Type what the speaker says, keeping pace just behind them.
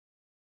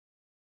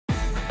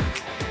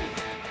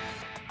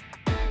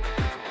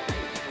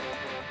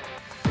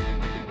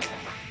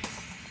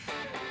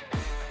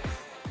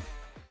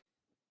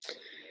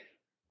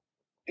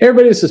Hey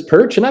everybody, this is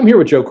Perch, and I'm here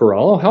with Joe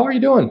Corallo. How are you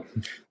doing?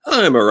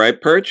 I'm all right,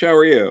 Perch. How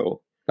are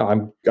you?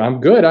 I'm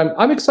good.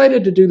 I'm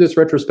excited to do this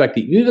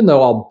retrospective, even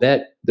though I'll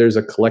bet there's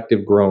a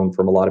collective groan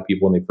from a lot of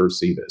people when they first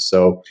see this.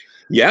 So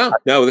Yeah,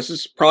 no, this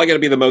is probably going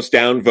to be the most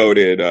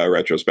downvoted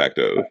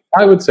retrospective.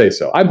 I would say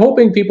so. I'm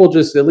hoping people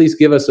just at least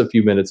give us a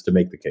few minutes to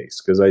make the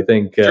case, because I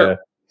think Sure.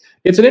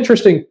 it's an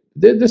interesting.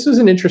 This is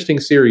an interesting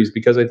series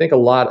because I think a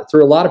lot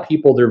of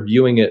people, they're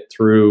viewing it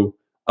through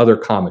other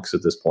comics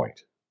at this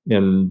point,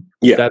 and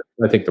Yeah, that's,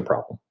 I think, the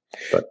problem.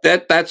 But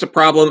that's a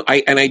problem.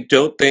 I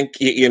don't think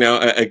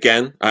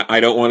again, I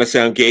don't want to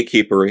sound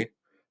gatekeepery,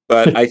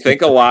 but I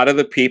think a lot of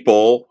the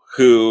people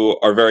who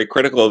are very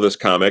critical of this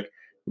comic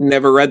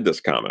never read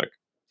this comic.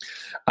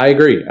 I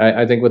agree.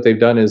 I think what they've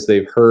done is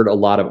they've heard a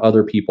lot of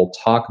other people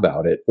talk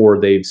about it, or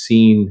they've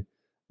seen,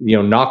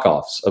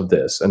 knockoffs of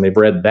this, and they've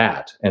read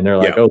that, and they're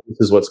like, Yeah, "Oh,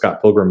 this is what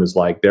Scott Pilgrim is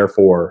like.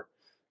 Therefore,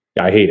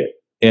 I hate it."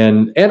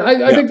 And I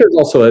yeah, think there's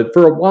also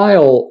for a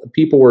while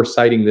people were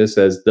citing this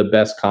as the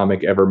best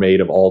comic ever made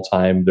of all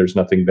time. There's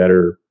nothing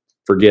better.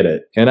 Forget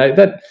it. And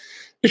that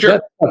sure.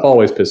 stuff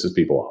always pisses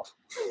people off.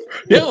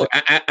 No,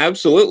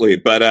 absolutely.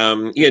 But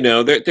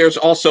there's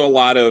also a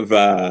lot of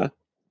that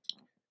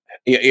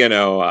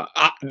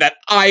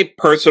I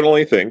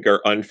personally think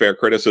are unfair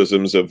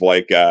criticisms of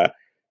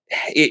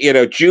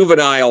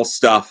juvenile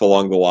stuff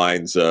along the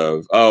lines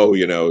of,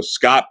 oh,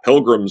 Scott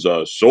Pilgrim's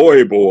a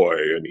soy boy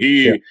and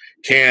Yeah. he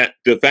can't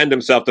defend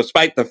himself,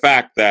 despite the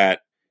fact that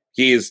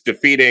he's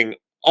defeating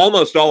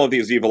almost all of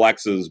these evil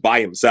X's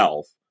by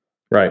himself.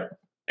 Right.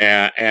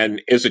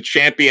 And is a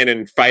champion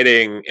in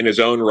fighting in his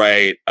own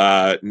right.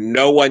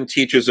 No one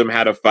teaches him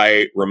how to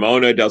fight.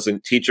 Ramona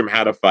doesn't teach him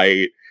how to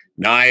fight.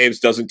 Knives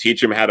doesn't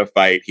teach him how to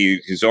fight.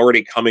 He's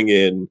already coming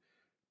in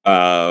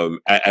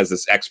as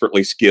this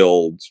expertly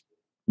skilled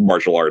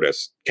martial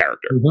artist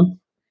character. Mhm.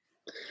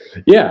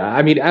 Yeah.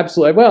 I mean,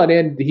 absolutely. Well,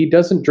 and he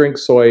doesn't drink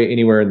soy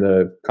anywhere in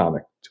the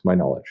comic, to my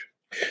knowledge.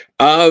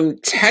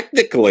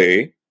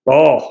 Technically,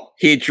 Oh,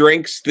 he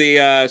drinks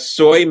the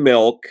soy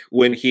milk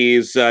when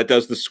he's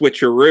does the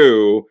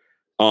switcheroo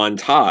on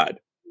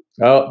Todd.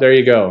 oh, there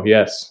you go.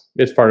 Yes,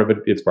 it's part of it.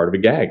 It's part of a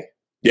gag.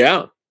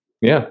 Yeah,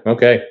 Yeah.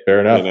 Okay.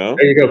 Fair enough. you know.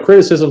 There you go.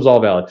 Criticism's all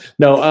valid.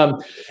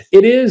 No.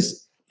 It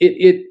is.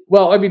 It.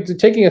 Well, I mean,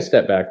 taking a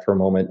step back for a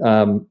moment.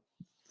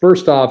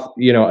 First off,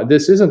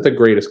 this isn't the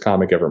greatest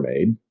comic ever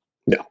made.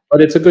 No.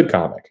 But it's a good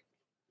comic.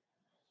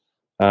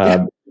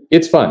 Yeah.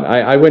 It's fun.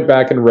 I went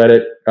back and read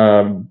it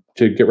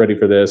to get ready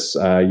for this.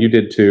 You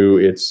did too.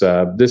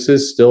 This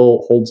is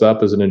still holds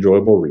up as an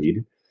enjoyable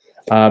read.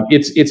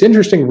 It's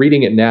interesting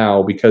reading it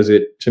now because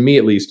to me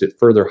at least, it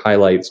further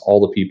highlights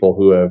all the people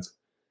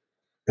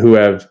who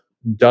have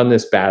done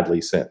this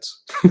badly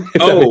since.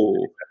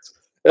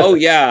 Oh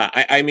yeah.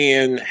 I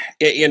mean,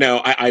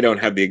 I don't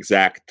have the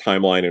exact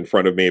timeline in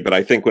front of me, but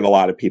I think when a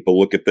lot of people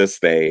look at this,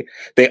 they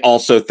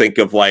also think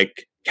of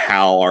like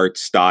Cal art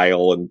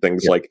style and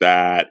things like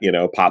that,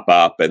 pop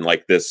up, and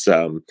like this,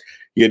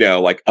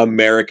 like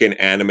American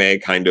anime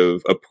kind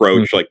of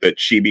approach, like the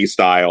chibi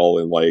style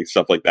and like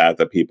stuff like that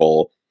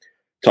people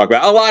talk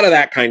about. A lot of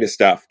that kind of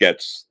stuff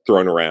gets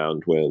thrown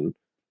around when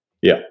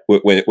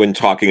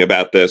talking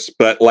about this,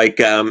 but like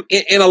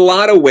in a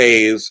lot of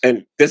ways,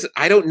 and this,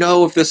 I don't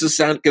know if this is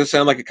going to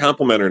sound like a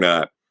compliment or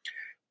not,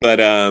 but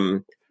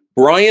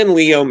Brian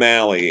Lee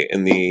O'Malley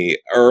in the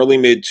early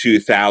mid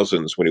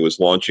 2000s, when he was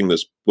launching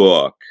this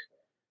book,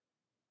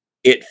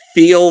 it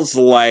feels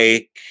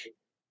like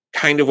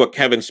kind of what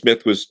Kevin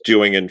Smith was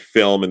doing in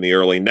film in the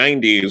early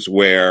 90s,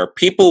 where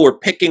people were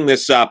picking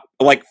this up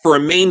like for a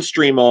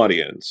mainstream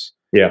audience.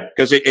 Yeah.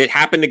 Because it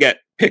happened to get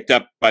picked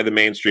up by the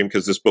mainstream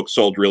because this book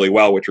sold really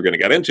well, which we're going to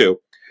get into.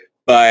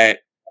 But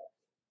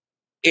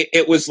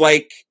it was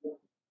like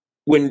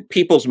when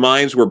people's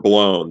minds were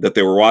blown that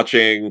they were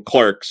watching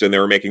Clerks and they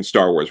were making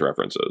Star Wars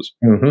references.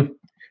 Mm-hmm.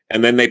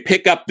 And then they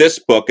pick up this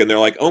book and they're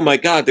like, oh my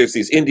God, there's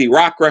these indie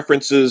rock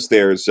references.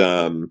 There's,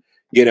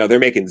 they're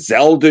making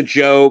Zelda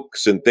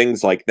jokes and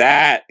things like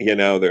that.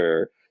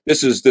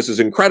 This is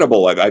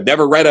incredible. I've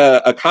never read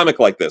a comic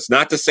like this.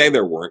 Not to say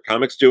there weren't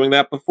comics doing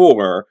that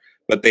before,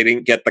 but they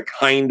didn't get the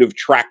kind of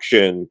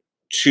traction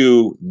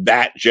to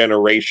that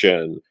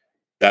generation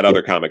that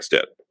other comics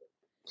did.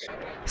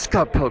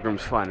 Scott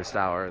Pilgrim's finest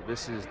hour.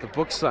 This is the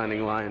book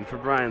signing line for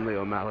Brian Lee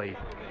O'Malley.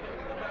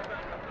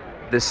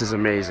 This is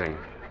amazing.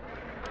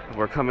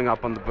 We're coming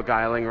up on the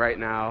beguiling right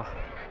now.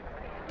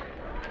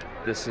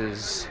 This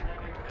is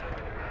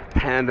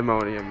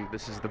pandemonium.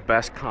 This is the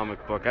best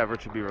comic book ever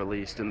to be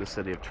released in the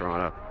city of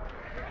Toronto.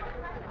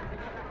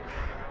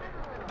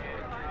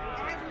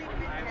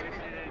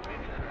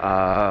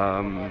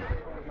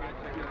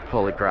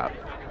 Holy crap.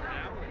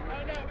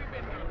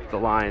 The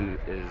line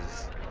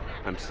is...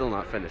 I'm still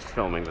not finished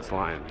filming this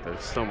line.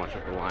 There's so much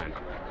of the line.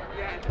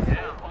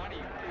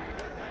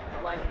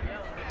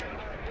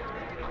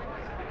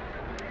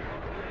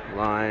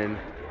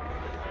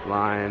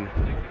 Line.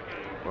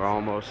 We're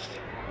almost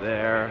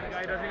there.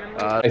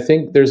 I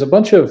think there's a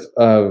bunch of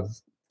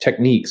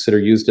techniques that are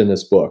used in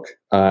this book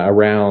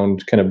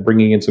around kind of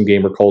bringing in some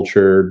gamer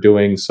culture,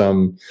 doing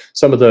some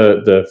of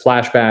the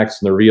flashbacks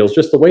and the reels,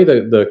 just the way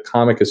the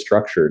comic is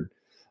structured,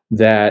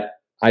 that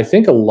I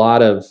think a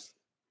lot of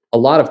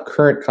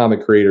current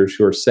comic creators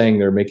who are saying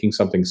they're making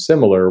something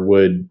similar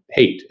would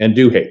hate and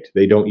do hate.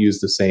 They don't use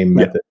the same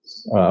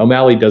methods.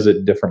 O'Malley does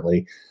it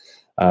differently.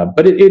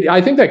 But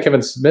I think that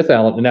Kevin Smith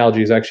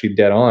analogy is actually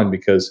dead on,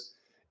 because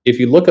if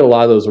you look at a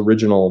lot of those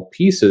original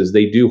pieces,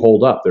 they do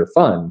hold up. They're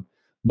fun,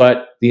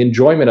 but the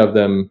enjoyment of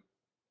them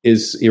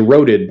is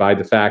eroded by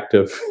the fact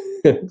of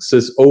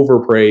this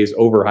overpraise,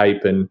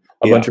 overhype, and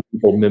a bunch of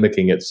people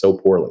mimicking it so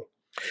poorly.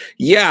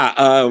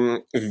 Yeah,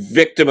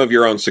 victim of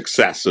your own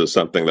success is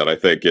something that I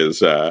think is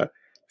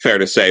fair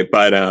to say.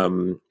 But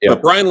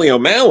Brian Lee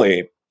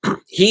O'Malley,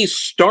 he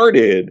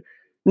started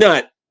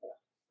not.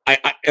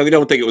 I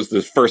don't think it was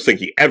the first thing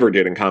he ever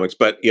did in comics,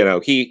 but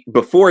he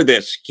before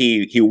this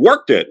he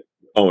worked at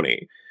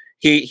Oni.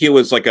 He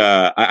was like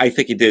I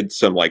think he did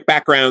some like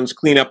backgrounds,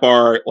 cleanup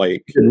art,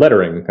 like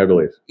lettering, I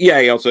believe. Yeah,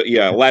 he also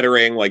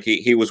lettering. Like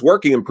he was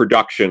working in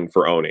production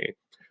for Oni,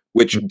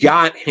 which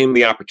got him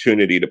the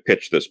opportunity to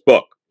pitch this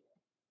book.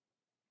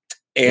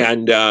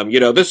 And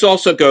this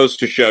also goes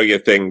to show you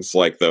things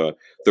like the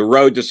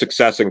road to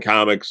success in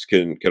comics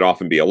can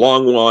often be a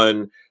long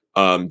one.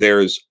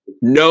 There's,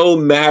 no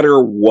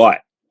matter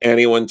what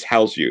anyone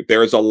tells you,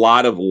 there's a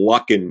lot of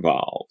luck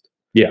involved.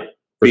 Yeah,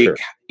 for sure.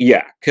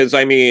 Yeah, because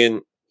I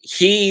mean,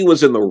 he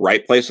was in the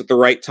right place at the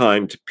right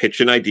time to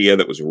pitch an idea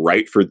that was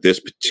right for this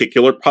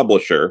particular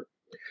publisher.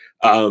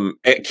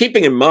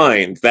 Keeping in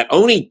mind that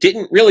Oni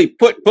didn't really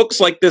put books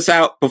like this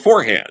out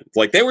beforehand.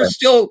 Like they were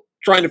still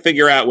trying to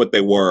figure out what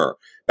they were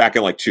back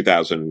in like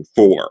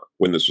 2004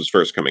 when this was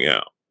first coming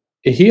out.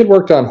 He had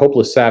worked on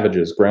Hopeless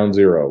Savages, Ground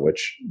Zero,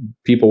 which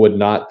people would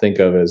not think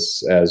of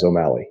as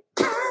O'Malley.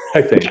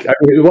 I think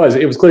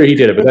it was clear he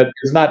did it, but that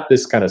is not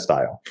this kind of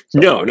style. So.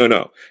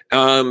 No.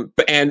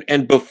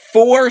 And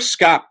before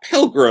Scott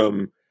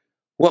Pilgrim,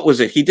 what was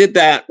it? He did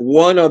that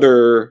one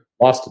other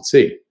Lost at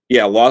Sea.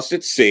 Yeah, Lost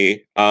at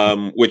Sea,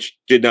 which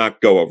did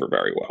not go over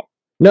very well.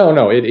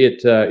 No,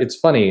 it's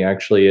funny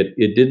actually.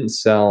 It didn't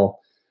sell.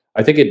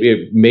 I think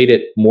it made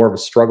it more of a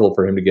struggle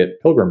for him to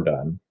get Pilgrim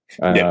done.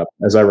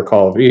 As I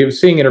recall, he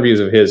was seeing interviews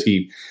of his.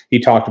 He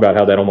talked about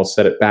how that almost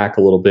set it back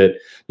a little bit.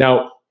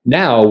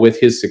 Now with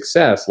his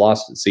success,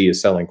 Lost at Sea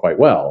is selling quite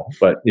well,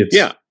 but it's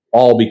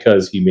all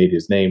because he made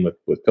his name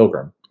with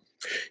Pilgrim.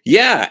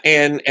 Yeah,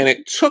 and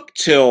it took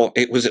till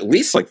it was at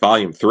least like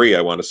volume 3,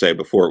 I want to say,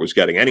 before it was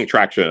getting any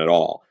traction at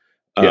all.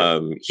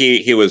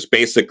 He was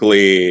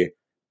basically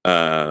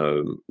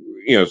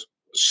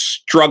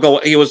struggle.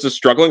 He was a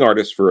struggling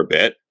artist for a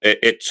bit.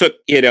 It took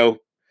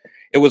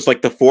it was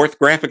like the 4th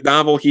graphic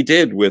novel he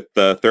did with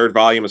the 3rd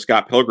volume of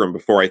Scott Pilgrim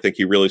before I think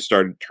he really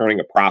started turning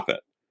a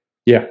profit.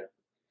 Yeah,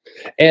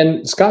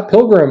 and Scott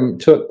Pilgrim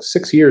took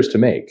 6 years to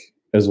make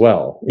as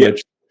well,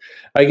 which.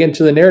 Again,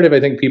 to the narrative I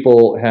think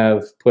people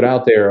have put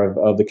out there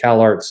of the Cal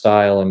Art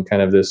style and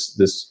kind of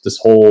this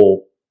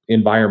whole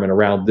environment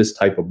around this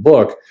type of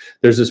book,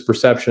 there's this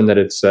perception that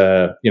it's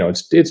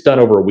done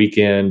over a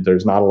weekend.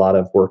 There's not a lot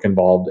of work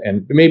involved,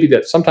 and maybe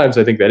that sometimes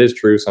I think that is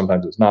true,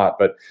 sometimes it's not.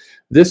 But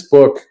this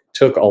book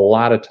took a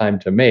lot of time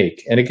to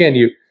make, and again,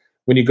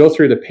 when you go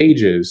through the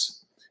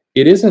pages,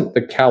 it isn't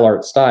the Cal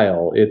Art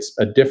style. It's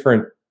a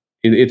different.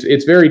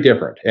 It's very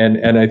different,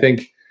 and I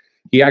think.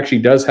 He actually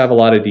does have a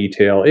lot of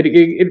detail.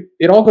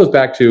 It all goes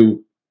back to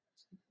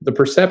the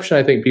perception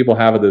I think people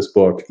have of this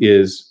book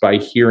is by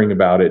hearing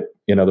about it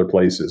in other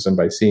places and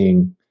by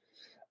seeing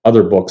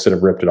other books that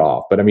have ripped it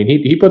off. But I mean,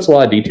 he puts a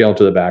lot of detail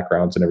into the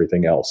backgrounds and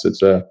everything else. It's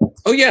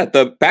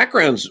the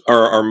backgrounds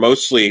are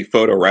mostly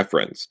photo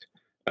referenced.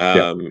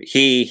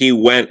 He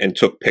went and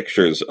took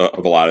pictures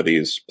of a lot of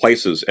these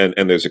places, and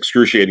there's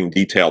excruciating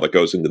detail that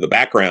goes into the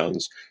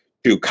backgrounds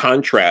to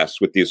contrast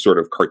with these sort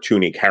of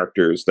cartoony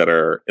characters that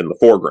are in the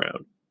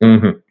foreground.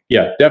 Mm-hmm.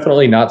 Yeah,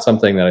 definitely not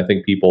something that I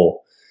think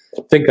people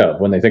think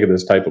of when they think of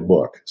this type of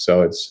book.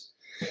 So it's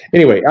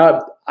anyway.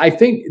 I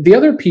think the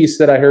other piece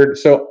that I heard.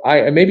 So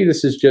maybe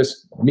this is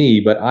just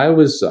me, but I've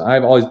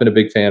always been a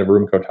big fan of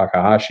Rumiko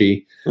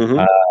Takahashi. Mm-hmm.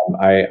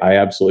 I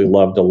absolutely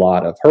loved a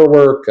lot of her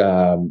work.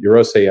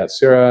 Yorosei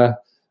Yatsura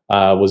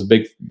was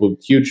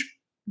huge.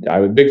 I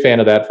was a big fan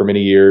of that for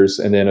many years.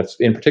 And then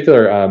in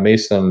particular,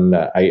 Mason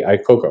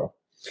Aikoko,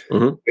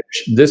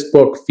 which this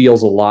book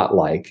feels a lot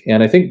like.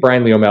 And I think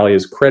Brian Lee O'Malley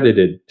has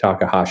credited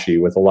Takahashi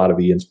with a lot of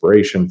the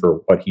inspiration for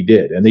what he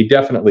did. And they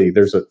definitely,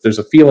 there's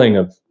a feeling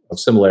of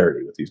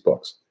similarity with these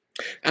books.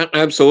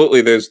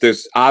 Absolutely.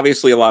 There's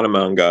obviously a lot of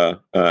manga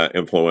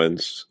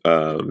influence.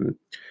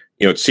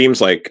 It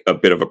seems like a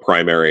bit of a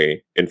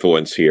primary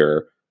influence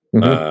here.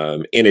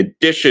 Mm-hmm. In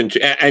addition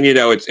to, and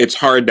it's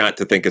hard not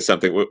to think of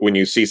something when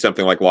you see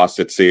something like Lost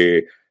at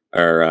Sea,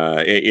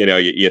 or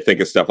you think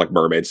of stuff like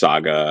Mermaid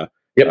Saga,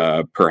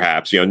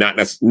 perhaps. Not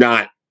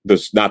that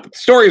the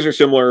stories are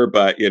similar,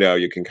 but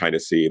you can kind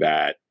of see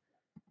that,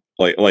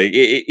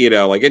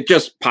 it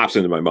just pops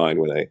into my mind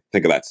when I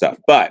think of that stuff.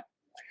 But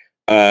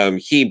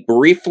he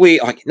briefly,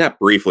 not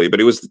briefly, but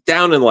he was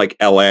down in like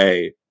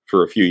L.A.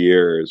 for a few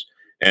years,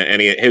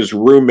 and his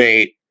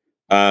roommate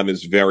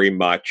is very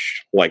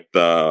much like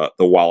the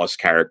Wallace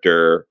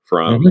character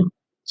from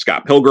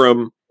Scott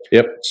Pilgrim.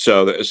 Yep.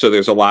 So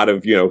there's a lot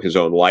of his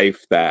own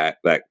life that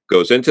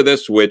goes into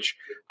this, which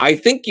I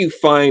think you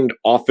find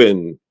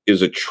often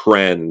is a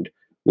trend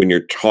when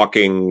you're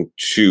talking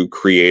to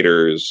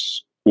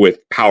creators with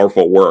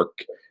powerful work,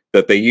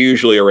 that they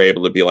usually are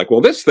able to be like,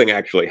 well, this thing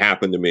actually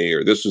happened to me,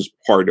 or this is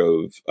part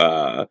of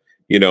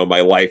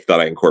my life that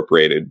I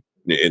incorporated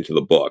into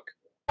the book.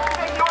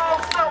 Thank you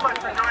all so much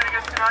for joining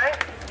us tonight.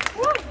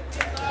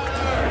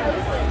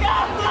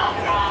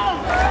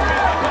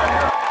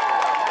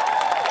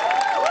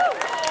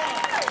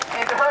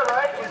 And to her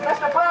right is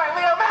Mr. Brian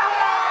Lee O'Malley.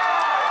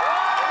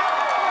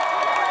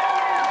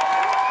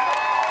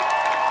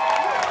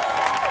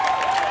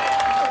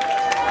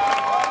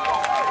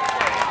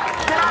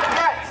 Can I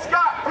get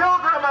Scott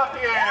Pilgrim up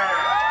here?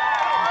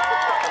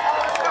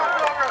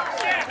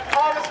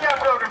 All the Scott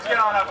Pilgrims get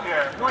on up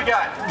here. Who we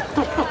got?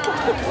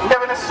 We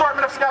have an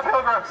assortment of Scott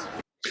Pilgrims.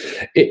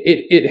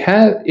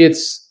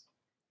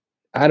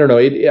 I don't know.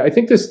 I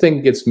think this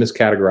thing gets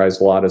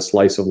miscategorized a lot as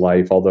slice of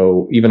life,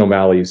 although even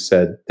O'Malley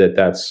said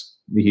that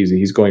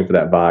he's going for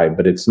that vibe,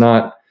 but it's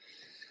not.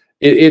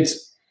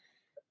 It's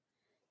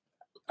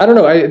I don't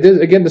know.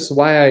 This is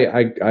why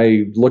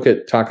I look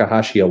at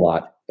Takahashi a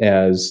lot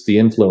as the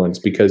influence,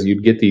 because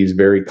you'd get these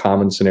very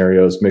common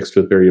scenarios mixed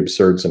with very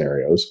absurd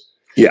scenarios.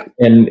 Yeah.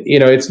 And,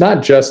 it's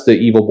not just the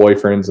evil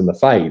boyfriends and the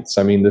fights.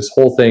 I mean, this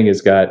whole thing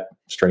has got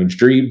strange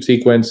dream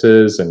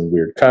sequences and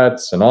weird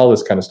cuts and all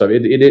this kind of stuff.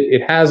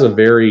 It has a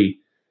very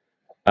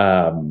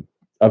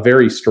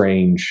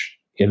strange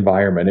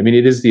environment. I mean,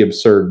 it is the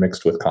absurd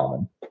mixed with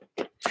common.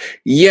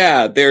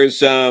 Yeah,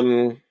 there's why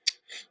am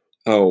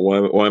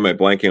I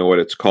blanking on what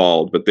it's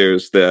called? But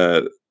there's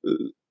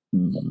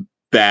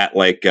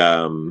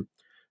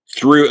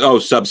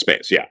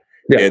subspace. Yeah.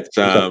 It's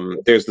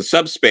there's the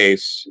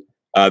subspace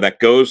that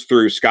goes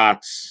through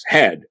Scott's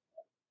head,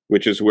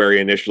 which is where he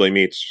initially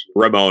meets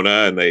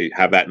Ramona, and they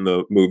have that in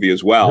the movie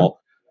as well.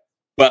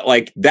 But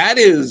that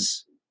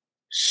is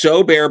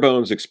so bare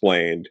bones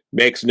explained,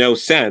 makes no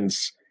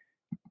sense,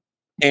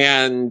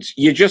 and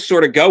you just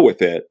sort of go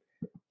with it.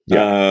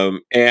 Yeah.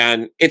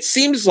 And it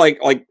seems like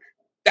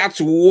that's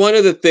one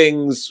of the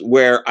things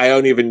where I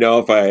don't even know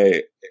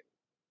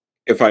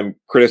if I'm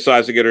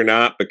criticizing it or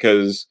not,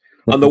 because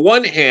on the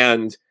one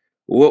hand,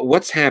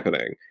 what's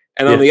happening?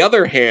 And on the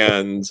other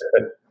hand,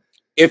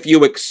 if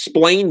you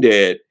explained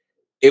it,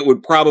 it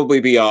would probably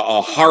be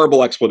a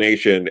horrible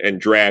explanation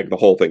and drag the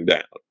whole thing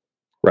down.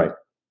 Right.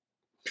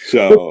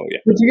 So,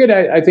 But again,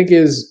 I think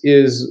is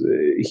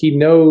he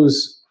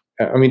knows.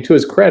 I mean, to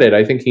his credit,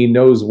 I think he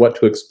knows what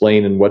to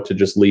explain and what to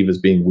just leave as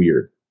being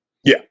weird.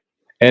 Yeah.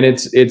 And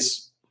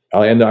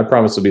and I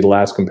promise it'll be the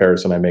last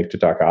comparison I make to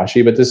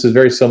Takahashi, but this is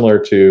very similar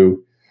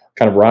to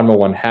kind of Ranma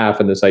 1/2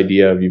 and this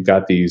idea of you've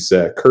got these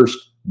cursed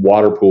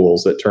water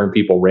pools that turn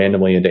people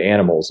randomly into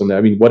animals. And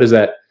I mean, what does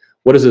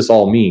this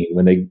all mean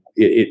when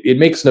it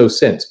makes no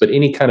sense, but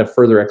any kind of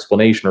further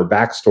explanation or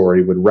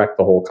backstory would wreck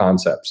the whole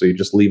concept. So you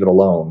just leave it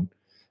alone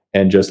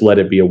and just let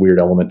it be a weird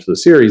element to the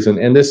series.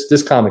 And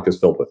this comic is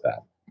filled with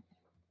that.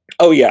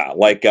 Oh yeah.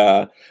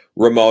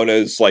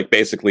 Ramona's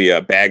basically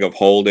a bag of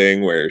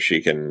holding where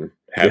she can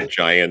have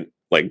giant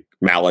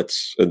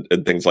mallets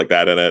and things like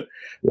that in it.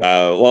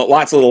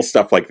 Lots of little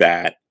stuff like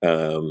that.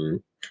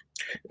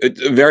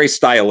 It's very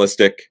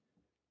stylistic,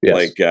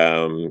 a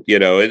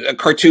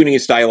cartoony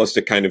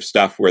stylistic kind of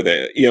stuff where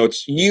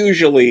it's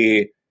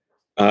usually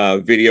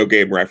video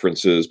game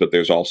references, but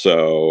there's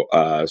also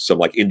some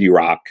indie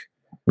rock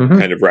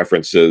kind of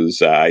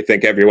references. I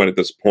think everyone at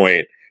this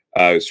point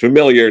who's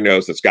familiar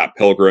knows that Scott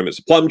Pilgrim is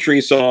a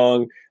Plumtree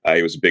song.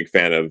 He was a big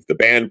fan of the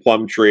band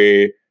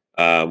Plumtree,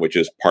 which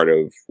is part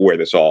of where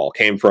this all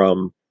came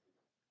from.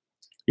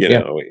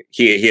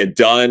 He had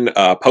done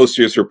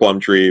posters for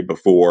Plumtree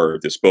before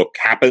this book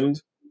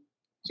happened.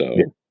 So,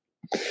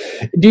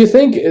 do you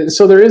think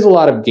so? There is a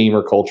lot of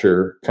gamer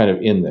culture kind of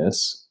in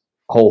this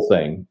whole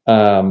thing,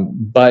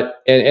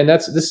 but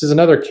this is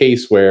another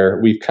case where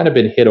we've kind of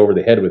been hit over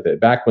the head with it.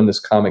 Back when this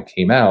comic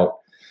came out,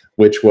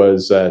 which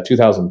was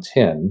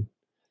 2010.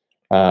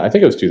 I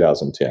think it was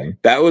 2010.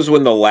 That was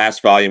when the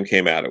last volume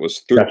came out. It was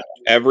through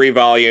every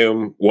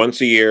volume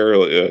once a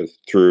year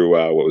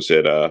through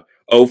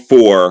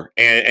 04.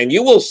 And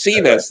you will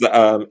see this.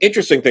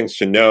 Interesting things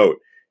to note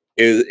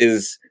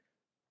is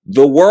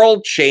the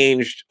world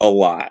changed a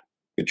lot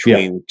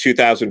between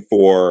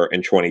 2004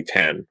 and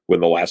 2010 when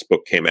the last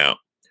book came out,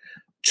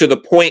 to the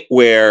point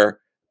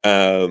where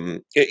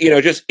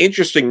just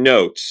interesting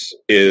notes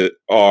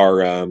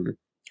are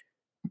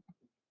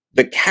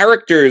the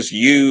characters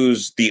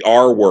use the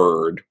R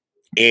word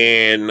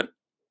in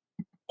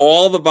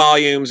all the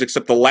volumes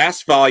except the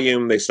last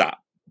volume. They stop.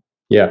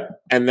 Yeah.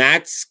 And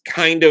that's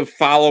kind of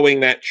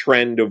following that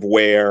trend of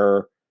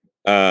where,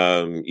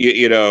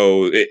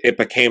 it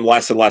became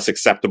less and less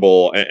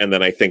acceptable. And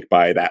then I think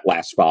by that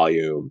last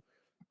volume,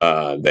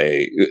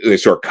 they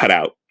sort of cut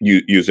out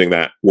using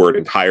that word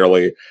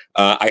entirely.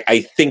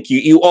 I think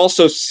you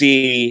also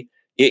see,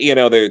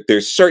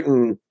 there's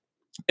certain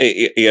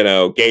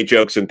gay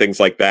jokes and things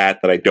like that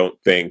I don't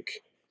think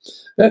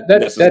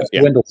that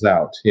dwindles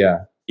out.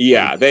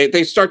 Yeah,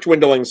 they start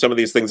dwindling some of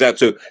these things out.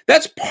 So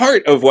that's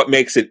part of what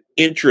makes it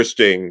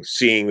interesting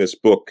seeing this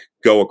book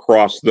go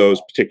across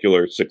those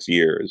particular 6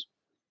 years.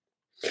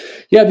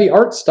 Yeah, the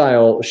art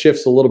style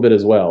shifts a little bit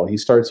as well. He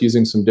starts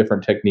using some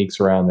different techniques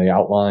around the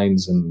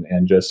outlines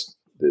and just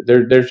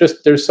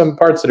there's some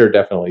parts that are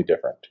definitely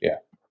different.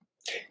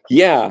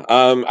 Yeah,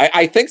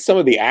 I think some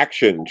of the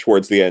action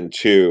towards the end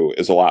too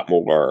is a lot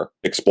more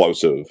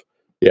explosive.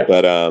 Yeah,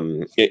 but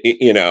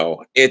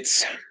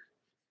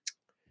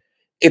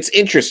it's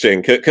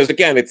interesting because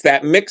again, it's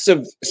that mix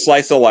of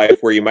slice of life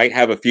where you might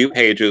have a few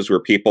pages where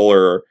people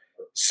are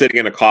sitting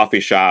in a coffee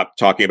shop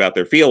talking about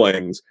their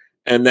feelings,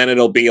 and then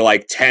it'll be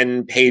like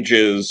 10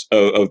 pages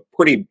of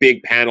pretty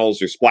big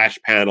panels or splash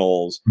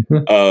panels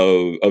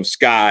of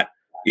Scott,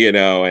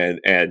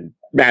 and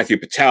Matthew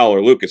Patel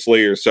or Lucas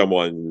Lee or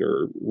someone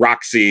or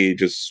Roxy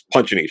just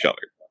punching each other.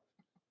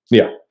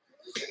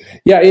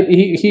 Yeah,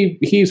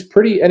 he's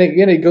pretty, and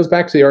again, it goes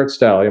back to the art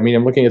style. I mean,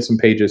 I'm looking at some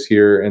pages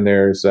here, and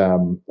there's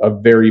a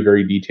very,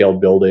 very detailed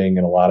building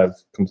and a lot of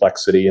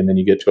complexity, and then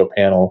you get to a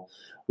panel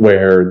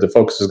where the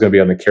focus is going to be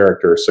on the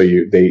character, so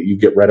you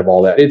get rid of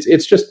all that.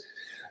 It's just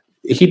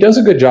he does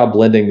a good job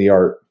blending the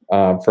art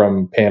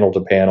from panel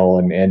to panel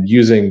and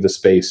using the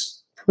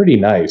space pretty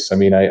nice. I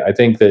mean, I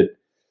think that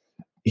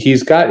he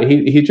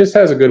just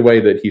has a good way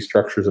that he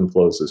structures and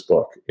flows this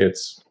book.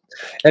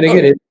 And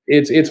again,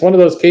 it's one of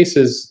those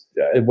cases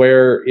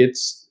where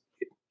it's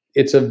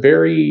a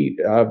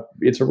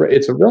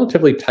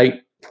relatively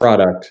tight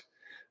product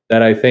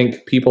that I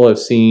think people have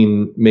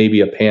seen maybe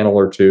a panel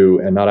or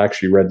two and not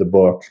actually read the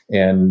book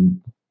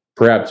and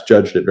perhaps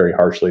judged it very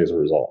harshly as a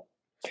result.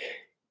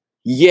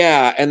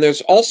 Yeah, and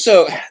there's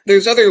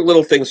other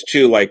little things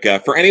too, like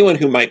for anyone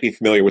who might be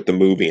familiar with the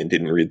movie and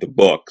didn't read the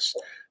books,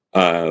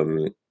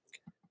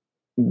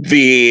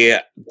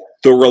 the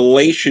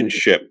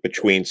relationship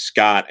between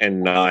Scott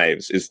and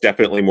Knives is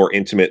definitely more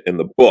intimate in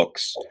the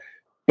books,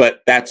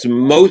 but that's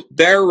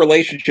their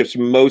relationship's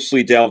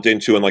mostly delved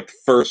into in like the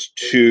first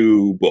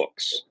 2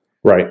 books,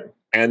 right?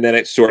 And then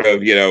it's sort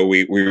of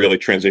we really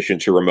transition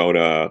to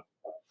Ramona.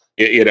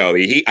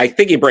 I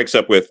think he breaks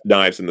up with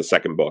Knives in the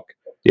second book.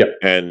 Yep.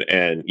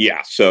 And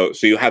yeah, so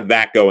you have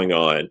that going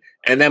on,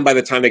 and then by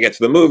the time they get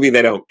to the movie,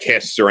 they don't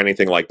kiss or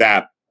anything like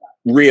that.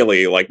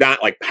 Really, like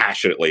not like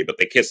passionately, but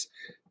they kiss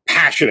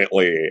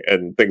passionately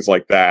and things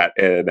like that.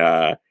 And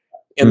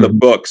in the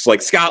books,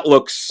 like Scott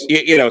looks,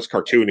 it's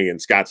cartoony, and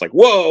Scott's like,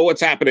 "Whoa,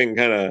 what's happening?"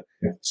 kind of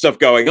stuff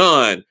going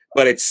on,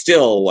 but it's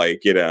still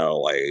like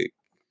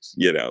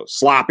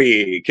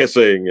sloppy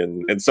kissing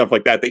and stuff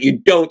like that you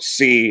don't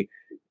see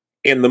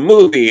in the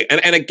movie.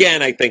 And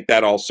again, I think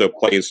that also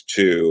plays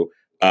to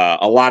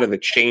a lot of the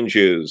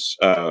changes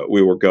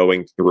we were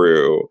going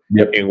through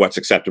in what's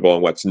acceptable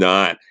and what's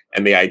not,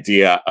 and the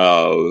idea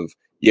of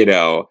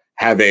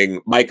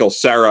having Michael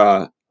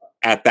Cera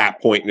at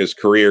that point in his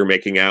career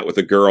making out with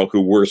a girl who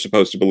we're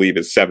supposed to believe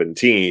is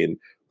 17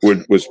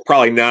 was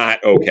probably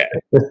not okay.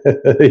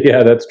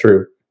 Yeah, that's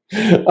true.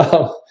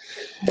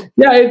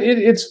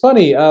 It's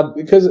funny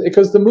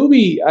because the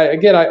movie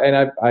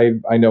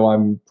I know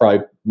I'm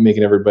probably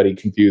making everybody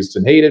confused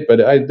and hate it, but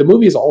the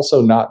movie is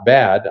also not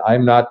bad.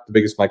 I'm not the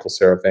biggest Michael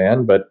Cera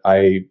fan, but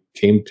I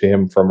came to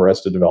him from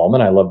Arrested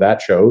Development. I love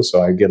that show,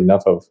 so I get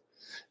enough of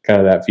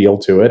kind of that feel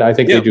to it. I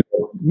think they do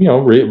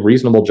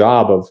reasonable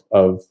job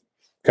of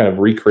kind of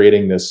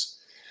recreating this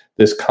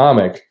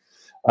comic,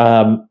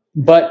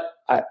 but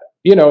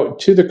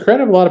to the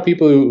credit of a lot of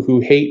people who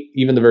hate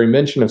even the very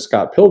mention of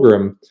Scott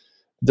Pilgrim,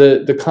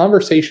 the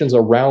conversations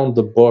around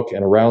the book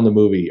and around the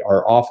movie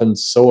are often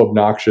so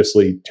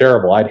obnoxiously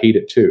terrible. I'd hate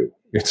it too.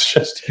 It's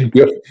just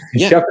you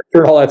have to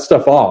turn all that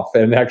stuff off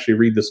and actually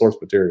read the source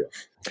material.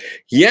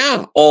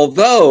 Yeah,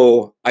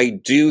 although I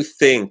do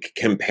think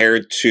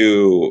compared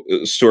to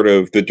sort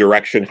of the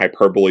direction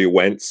hyperbole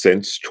went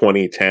since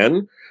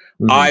 2010,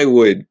 I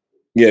would,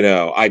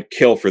 I'd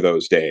kill for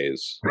those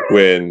days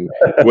when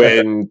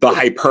the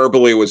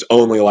hyperbole was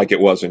only like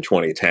it was in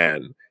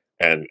 2010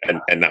 and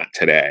not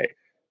today.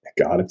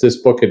 God, if this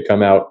book had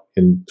come out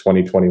in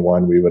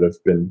 2021, we would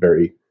have been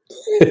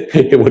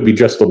it would be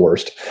just the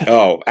worst.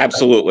 Oh,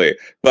 absolutely.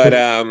 But,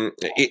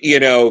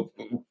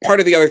 part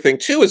of the other thing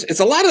too is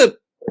a lot of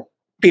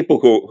people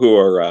who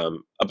are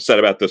upset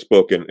about this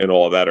book and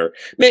all of that, or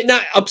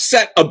not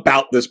upset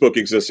about this book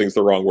existing is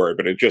the wrong word,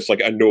 but it's just like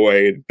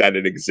annoyed that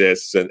it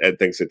exists and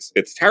thinks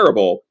it's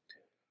terrible,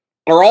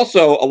 are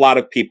also a lot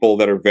of people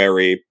that are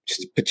very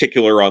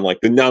particular on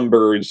like the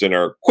numbers and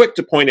are quick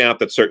to point out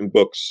that certain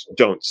books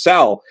don't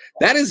sell.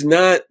 That is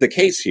not the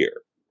case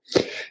here.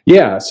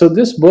 Yeah. So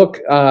this book,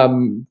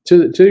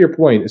 to your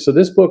point, so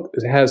this book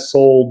has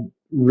sold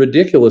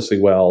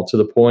ridiculously well to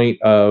the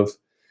point of,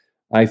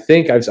 I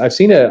think I've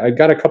seen I've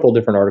got a couple of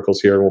different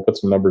articles here. We'll put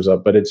some numbers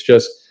up, but it's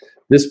just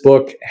this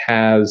book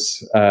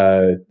is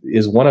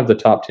one of the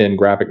top 10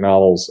 graphic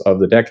novels of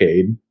the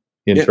decade.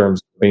 in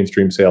terms of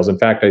mainstream sales. In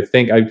fact, I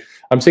think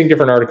I'm seeing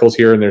different articles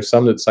here, and there's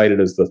some that cite it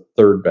as the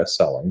third best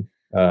selling,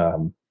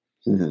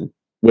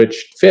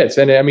 which fits.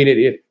 And I mean,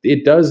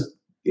 it does.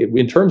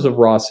 In terms of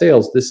raw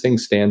sales, this thing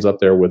stands up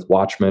there with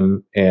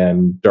Watchmen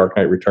and Dark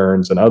Knight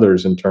Returns and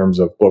others in terms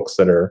of books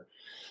that are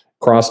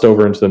crossed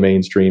over into the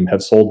mainstream,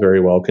 have sold very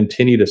well,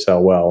 continue to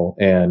sell well,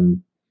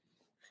 and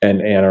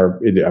are,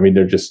 I mean,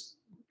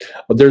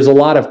 there's a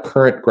lot of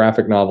current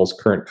graphic novels,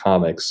 current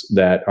comics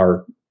that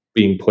are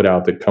being put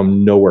out that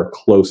come nowhere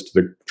close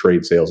to the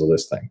trade sales of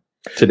this thing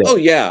today. Oh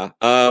yeah.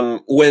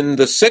 When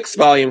the 6th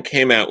volume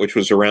came out, which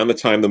was around the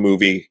time the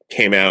movie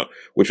came out,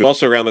 which was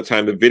also around the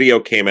time the video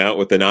came out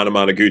with the Nana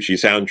Monoguchi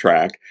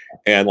soundtrack,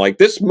 and like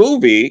this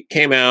movie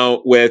came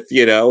out with,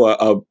 you know,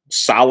 a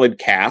solid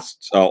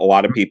cast, a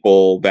lot of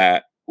people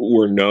that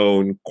were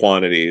known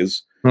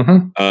quantities,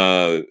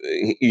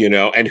 you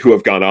know, and who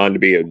have gone on to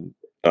be in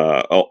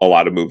a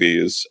lot of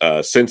movies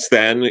since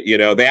then. You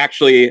know, they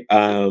actually,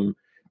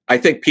 I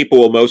think people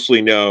will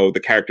mostly know the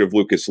character of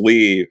Lucas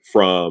Lee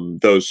from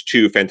those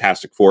 2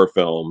 Fantastic Four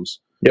films.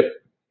 Yep.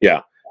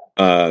 Yeah.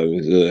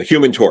 The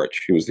Human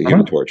Torch. He was the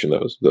Human Torch in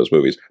those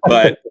movies.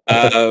 But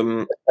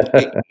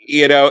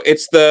you know,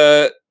 it's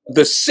the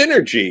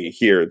synergy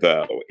here,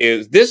 though,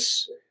 is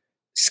this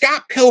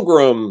Scott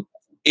Pilgrim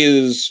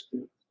is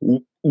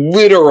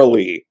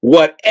literally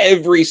what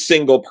every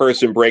single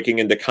person breaking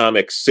into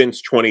comics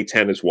since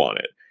 2010 has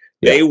wanted.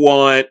 Yeah. They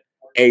want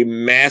a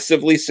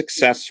massively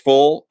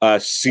successful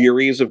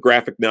series of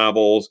graphic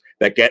novels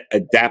that get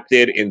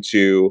adapted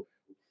into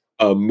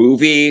a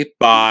movie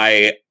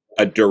by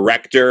a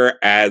director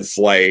as,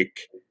 like,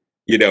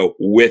 you know,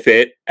 with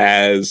it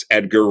as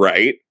Edgar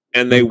Wright,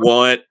 and they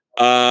want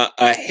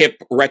a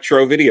hip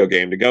retro video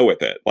game to go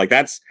with it. Like,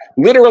 that's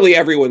literally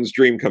everyone's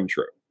dream come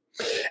true.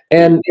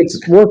 And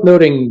it's worth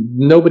noting,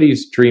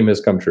 nobody's dream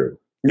has come true.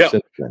 No.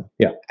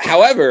 Yeah.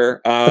 However,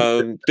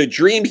 the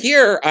dream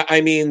here,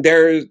 I mean,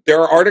 there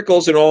are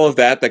articles and all of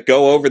that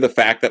go over the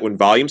fact that when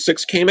Volume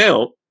 6 came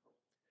out,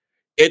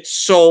 it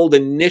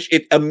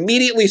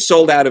immediately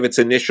sold out of its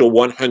initial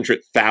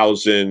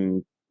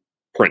 100,000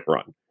 print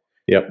run.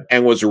 Yep.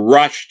 And was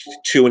rushed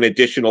to an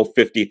additional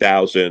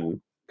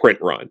 50,000 print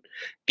run.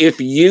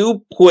 If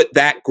you put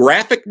that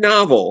graphic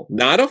novel,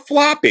 not a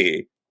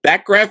floppy,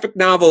 that graphic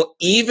novel,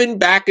 even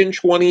back in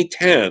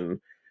 2010,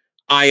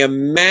 I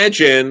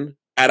imagine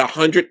at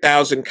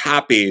 100,000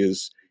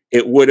 copies,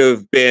 it would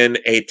have been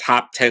a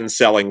top 10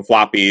 selling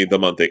floppy the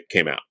month it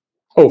came out.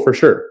 Oh, for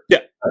sure. Yeah.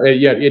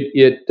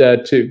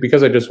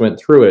 Because I just went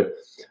through it.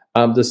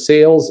 The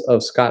sales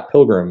of Scott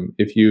Pilgrim,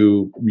 if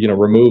you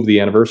remove the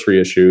anniversary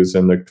issues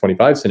and the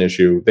 25-cent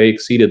issue, they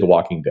exceeded The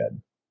Walking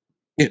Dead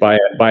by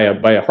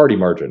a hearty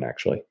margin,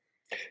 actually.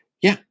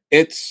 Yeah,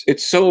 it's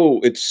so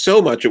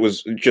much. It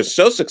was just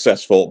so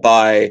successful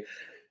by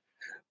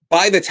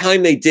the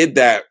time they did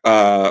that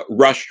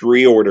rushed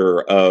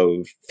reorder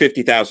of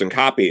 50,000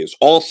 copies,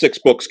 all 6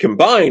 books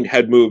combined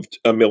had moved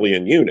 1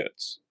 million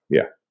units.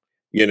 Yeah.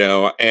 You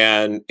know,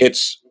 and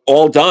it's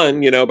all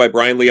done, you know, by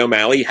Brian Lee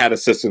O'Malley. He had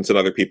assistants and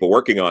other people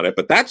working on it,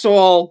 but that's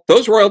all,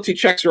 those royalty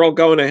checks are all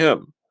going to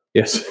him.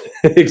 Yes,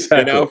 exactly.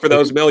 You know, for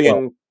those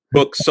million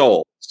books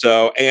sold.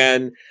 So,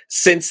 and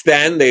since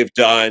then they've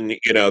done,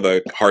 you know,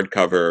 the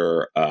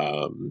hardcover,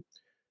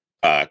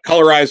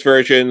 colorized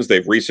versions.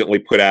 They've recently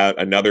put out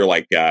another,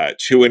 like,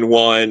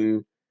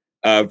 2-in-1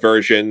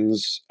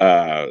 versions.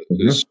 So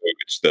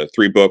it's the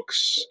 3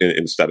 books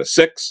instead of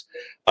 6.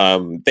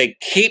 They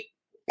keep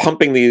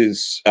pumping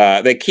these.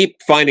 They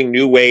keep finding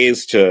new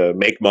ways to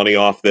make money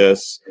off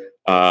this.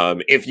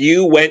 If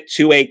you went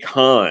to a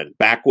con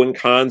back when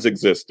cons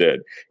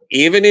existed,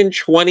 even in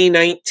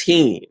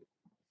 2019,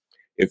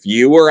 if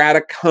you were at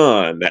a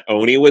con that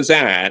Oni was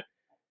at,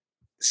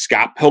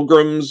 Scott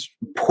Pilgrim's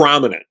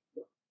prominent.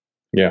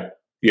 Yeah.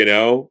 You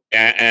know,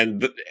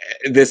 and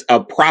this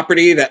a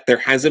property that there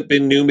hasn't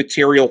been new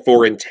material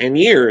for in 10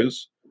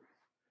 years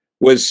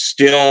was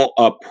still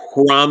a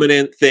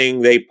prominent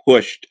thing they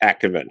pushed at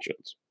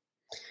conventions.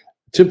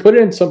 To put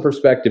it in some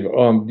perspective,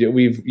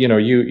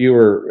 you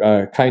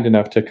were kind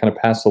enough to kind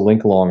of pass the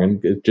link along,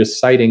 and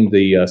just citing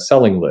the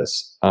selling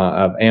list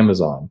of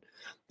Amazon.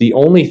 The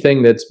only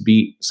thing that's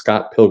beat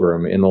Scott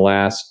Pilgrim in the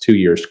last 2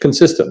 years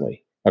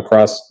consistently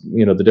across,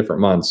 you know, the different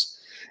months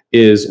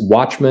is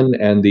Watchmen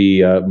and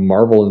the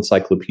Marvel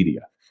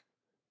Encyclopedia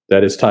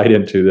that is tied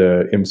into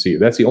the MCU.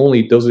 Those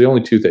are the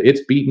only 2 that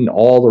it's beaten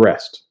all the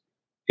rest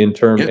in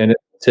terms. And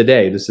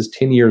today, this is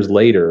 10 years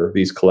later,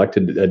 these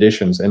collected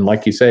editions. And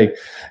like you say,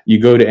 you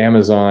go to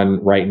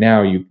Amazon right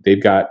now,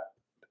 they've got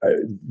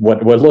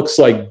what looks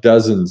like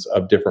dozens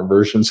of different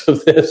versions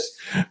of this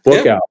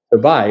book out to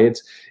buy.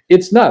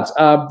 It's nuts.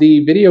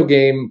 The video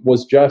game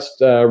was just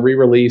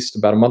re-released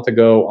about a month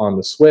ago on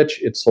the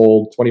Switch. It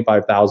sold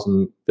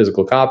 25,000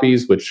 physical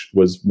copies, which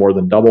was more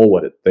than double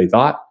what they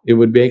thought it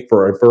would be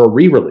for a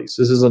re-release.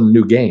 This is a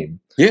new game.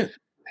 Yeah.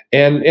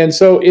 And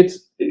so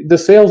the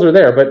sales are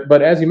there,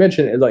 but as you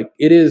mentioned, like,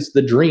 it is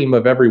the dream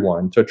of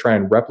everyone to try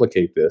and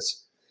replicate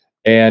this,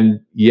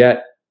 and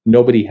yet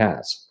nobody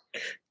has.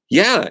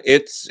 Yeah,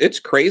 it's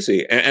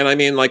crazy. And I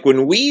mean, like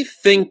when we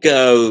think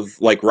of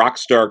like rock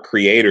star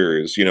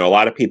creators, a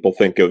lot of people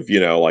think of,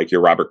 like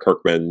your Robert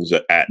Kirkman's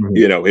at,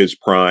 Mhm. his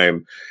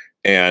prime,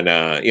 and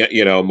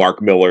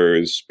Mark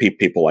Miller's,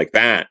 people like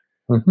that.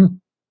 Mhm.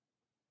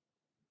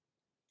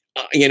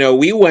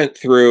 We went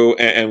through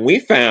and we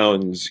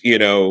found,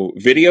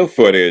 video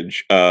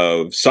footage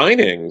of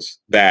signings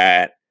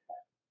that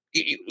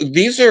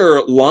these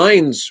are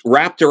lines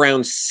wrapped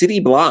around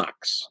city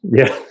blocks.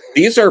 Yeah.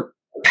 These are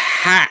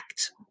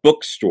packed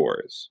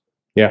bookstores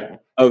Yeah.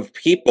 of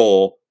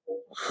people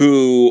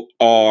who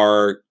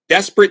are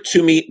desperate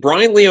to meet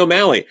Brian Lee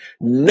O'Malley.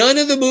 None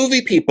of the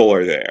movie people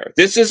are there.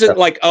 This isn't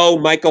like, oh,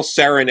 Michael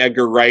Cera and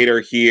Edgar Wright are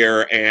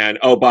here, and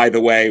oh, by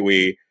the way,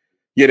 we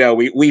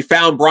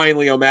found Brian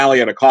Lee O'Malley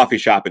at a coffee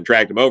shop and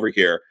dragged him over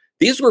here.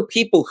 These were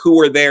people who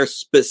were there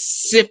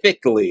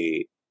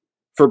specifically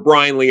for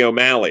Brian Lee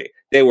O'Malley.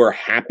 They were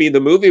happy the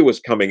movie was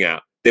coming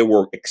out. They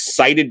were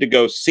excited to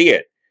go see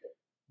it,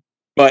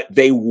 but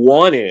they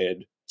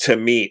wanted to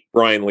meet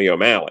Brian Lee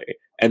O'Malley,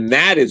 and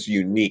that is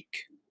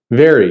unique.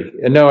 Very.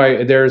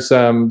 No, there's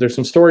some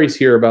stories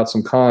here about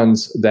some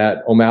cons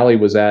that O'Malley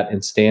was at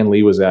and Stan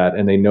Lee was at,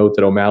 and they note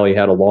that O'Malley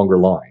had a longer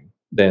line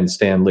than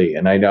Stan Lee.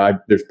 And I know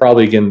there's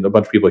probably, again, a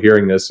bunch of people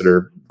hearing this that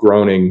are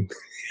groaning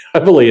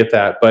heavily at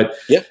that, but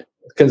yeah.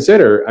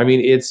 Consider, I mean,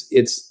 it's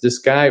this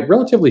guy,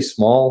 relatively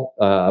small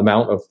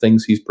amount of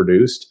things he's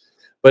produced,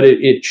 but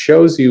it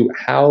shows you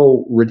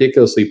how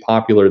ridiculously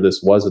popular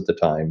this was at the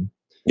time.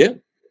 Yeah.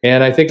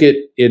 And I think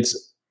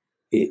it's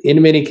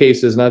in many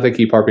cases, not to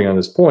keep harping on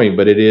this point,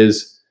 but it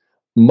is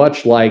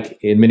much like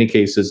in many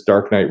cases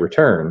Dark Knight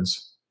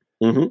Returns.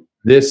 Mm-hmm.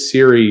 This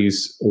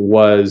series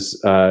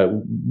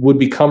would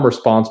become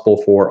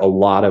responsible for a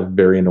lot of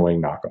very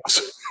annoying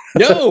knockoffs.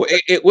 No,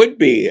 it would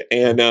be,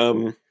 and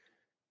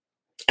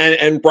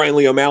Brian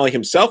Lee O'Malley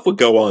himself would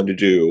go on to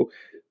do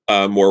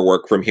more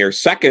work from here.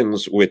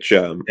 Seconds, which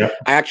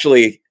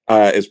actually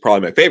is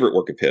probably my favorite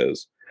work of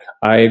his.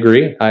 I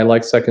agree. I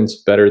like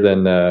Seconds better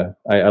than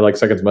I like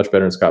Seconds much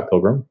better than Scott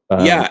Pilgrim.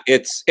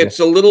 It's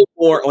a little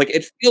more like,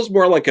 it feels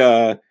more like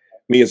a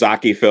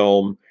Miyazaki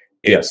film.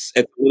 It's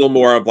a little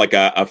more of like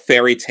a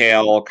fairy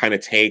tale kind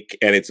of take.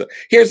 And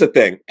here's the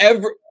thing: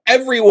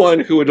 everyone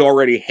who would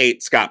already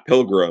hate Scott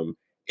Pilgrim,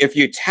 if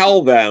you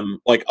tell them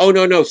like, oh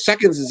no,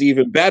 Seconds is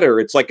even better,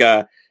 it's like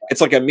a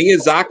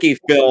Miyazaki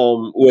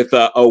film with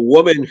a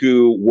woman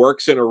who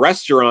works in a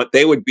restaurant,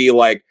 they would be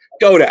like,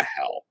 go to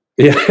hell.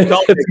 Yeah,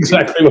 that's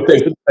exactly what they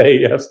would say.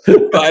 Yes,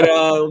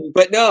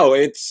 but no,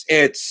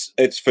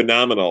 it's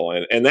phenomenal,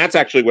 and that's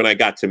actually when I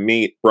got to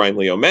meet Brian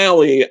Lee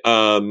O'Malley.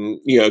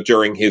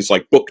 During his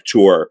like book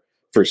tour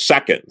for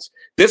Seconds.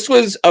 This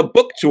was a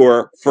book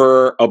tour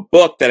for a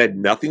book that had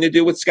nothing to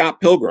do with Scott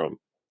Pilgrim,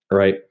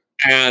 right?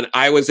 And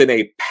I was in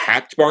a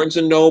packed Barnes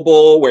and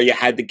Noble where you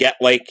had to get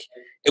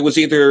it was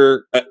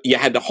either you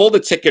had to hold a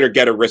ticket or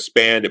get a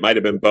wristband. It might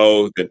have been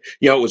both. And,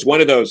 it was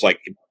one of those like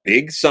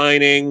big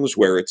signings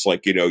where it's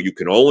like, you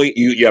can only,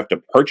 you have to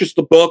purchase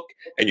the book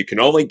and you can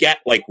only get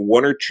like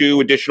one or two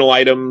additional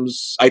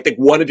items. I think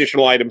one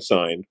additional item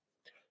signed.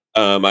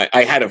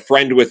 I had a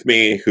friend with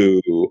me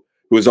who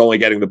was only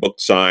getting the book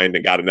signed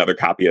and got another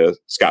copy of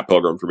Scott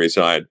Pilgrim for me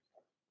signed.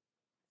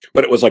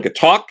 But it was like a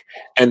talk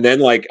and then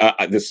like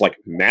this like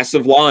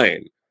massive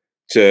line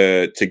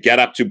to get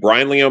up to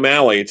Brian Lee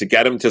O'Malley to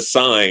get him to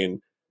sign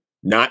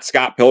not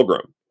Scott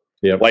Pilgrim.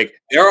 Yeah. Like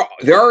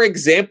there are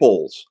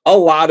examples, a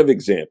lot of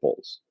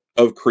examples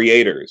of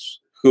creators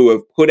who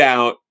have put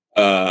out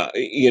a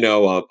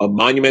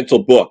monumental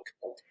book.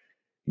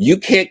 You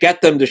can't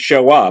get them to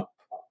show up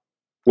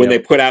when they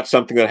put out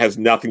something that has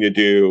nothing to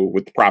do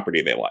with the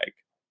property they like.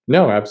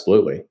 No,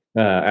 absolutely.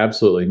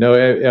 Absolutely. No,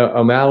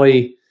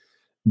 O'Malley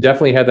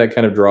definitely had that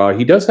kind of draw.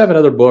 He does have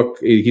another book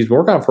he's been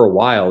working on for a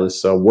while,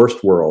 this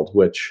Worst World,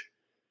 which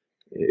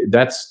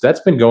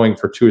that's been going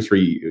for 2 or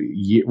 3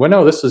 years. Well,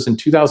 no, this was in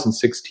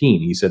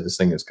 2016. He said this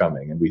thing is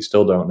coming, and we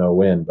still don't know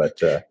when.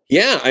 But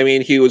yeah, I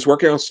mean, he was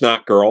working on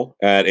Snot Girl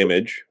at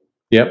Image.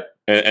 Yep.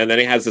 And then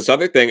he has this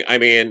other thing. I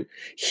mean,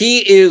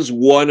 he is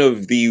one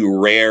of the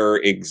rare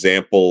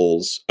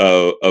examples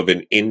of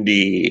an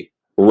indie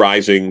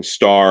rising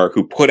star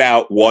who put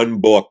out one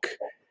book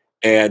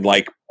and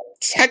like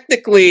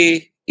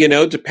technically,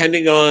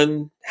 depending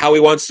on how he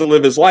wants to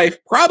live his life,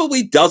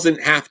 probably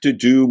doesn't have to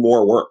do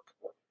more work.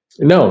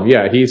 No,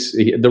 yeah,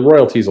 the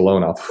royalties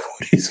alone off of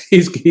what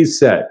he's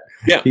set.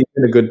 Yeah, he's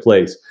in a good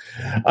place.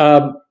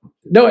 But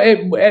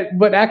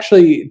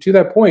actually, to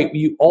that point,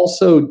 you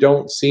also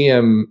don't see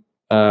him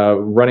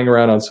running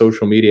around on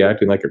social media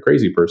acting like a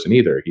crazy person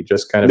either. He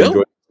just kind of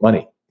enjoys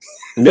money.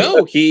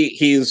 No,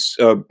 he's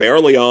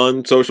barely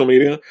on social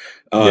media,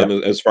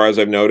 as far as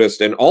I've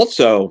noticed, and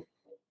also,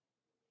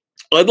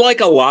 unlike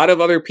a lot of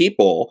other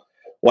people,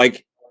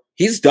 like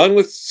he's done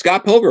with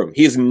Scott Pilgrim.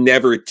 He's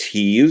never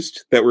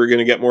teased that we're going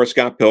to get more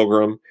Scott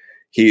Pilgrim.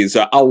 He's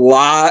a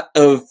lot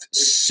of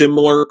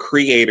similar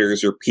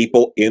creators or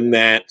people in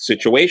that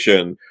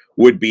situation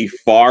would be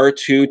far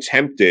too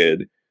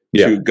tempted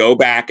to go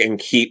back and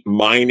keep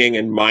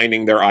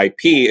mining their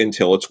IP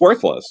until it's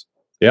worthless.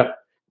 Yep.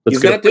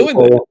 He's not doing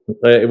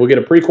that. We'll get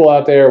a prequel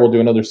out there. We'll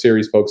do another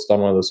series focused on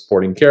one of the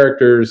supporting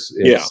characters.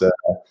 It's,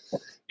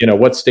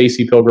 what's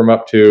Stacy Pilgrim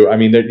up to? I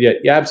mean, yeah,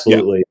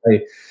 absolutely. Yeah.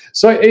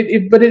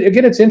 But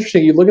again, it's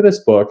interesting. You look at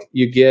this book,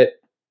 you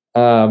get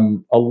a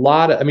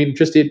lot of,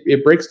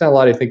 it breaks down a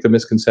lot, I think, the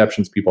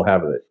misconceptions people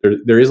have of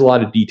it. There is a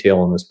lot of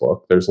detail in this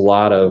book. There's a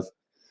lot of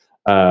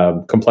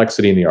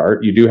complexity in the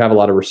art. You do have a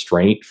lot of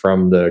restraint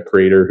from the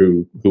creator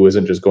who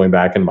isn't just going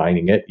back and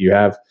mining it. You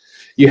have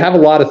a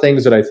lot of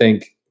things that I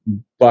think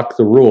buck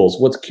the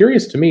rules. What's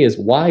curious to me is,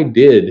 why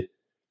did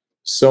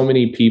so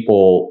many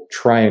people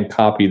try and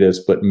copy this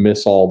but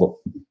miss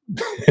all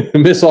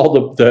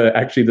the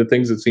actually the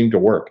things that seem to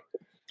work?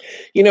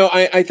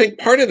 I think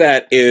part of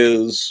that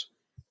is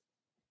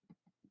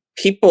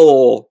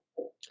people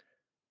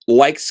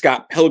like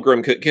Scott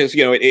Pilgrim, because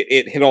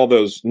it hit all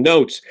those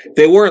notes.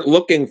 They weren't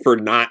looking for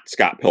not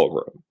Scott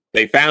Pilgrim.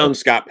 They found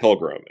Scott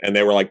Pilgrim and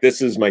they were like,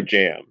 this is my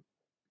jam.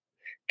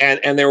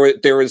 And there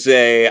was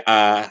a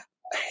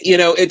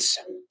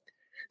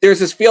there's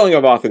this feeling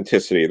of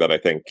authenticity that I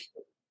think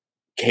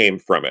came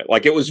from it.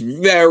 Like, it was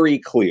very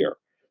clear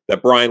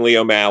that Brian Lee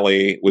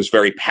O'Malley was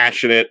very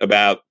passionate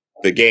about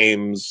the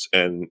games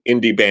and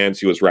indie bands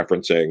he was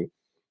referencing.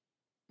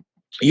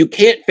 You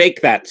can't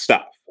fake that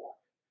stuff.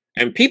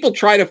 And people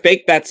try to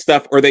fake that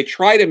stuff, or they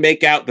try to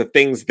make out the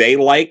things they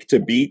like to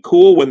be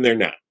cool when they're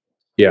not.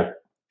 Yeah.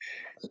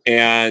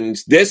 And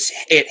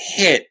it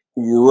hit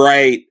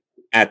right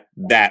at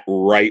that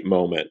right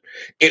moment.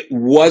 It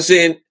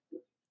wasn't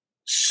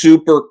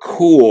super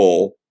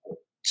cool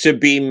to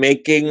be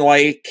making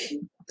like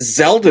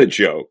Zelda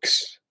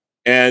jokes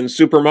and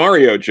Super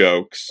Mario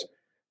jokes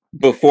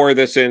before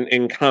this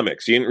in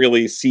comics. You didn't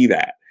really see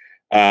that.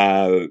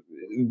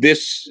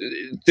 This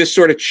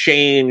sort of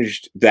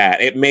changed that.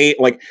 It made,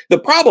 like, the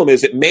problem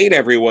is it made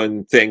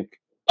everyone think,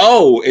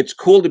 oh, it's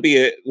cool to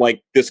be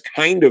like this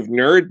kind of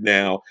nerd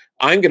now.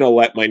 I'm going to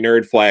let my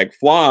nerd flag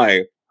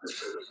fly.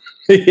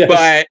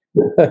 Yes.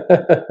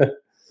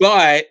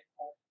 But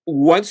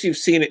once you've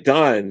seen it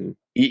done,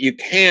 you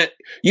can't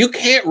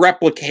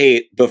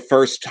replicate the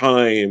first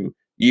time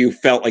you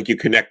felt like you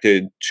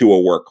connected to a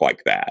work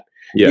like that.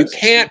 Yes. You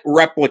can't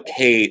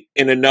replicate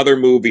in another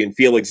movie and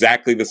feel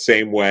exactly the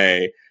same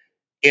way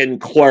in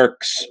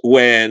Clerks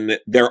when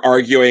they're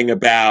arguing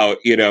about,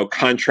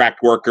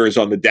 contract workers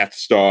on the Death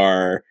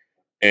Star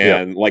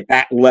and like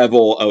that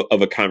level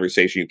of a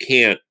conversation. You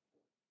can't,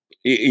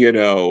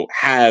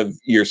 have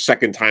your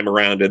second time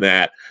around in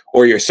that,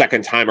 or your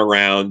second time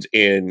around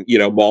in,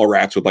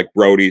 Mallrats with like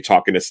Brody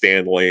talking to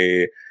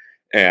Stanley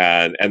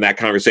and that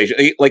conversation.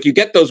 Like, you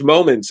get those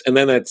moments and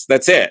then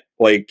that's it.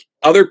 Like,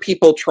 other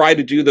people try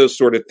to do those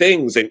sort of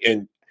things,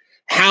 and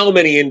how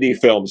many indie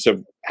films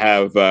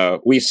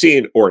have we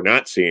seen or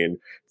not seen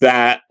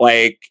that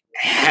like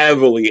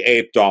heavily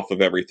aped off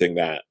of everything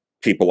that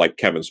people like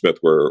Kevin Smith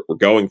were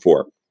going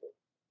for?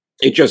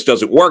 It just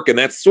doesn't work. And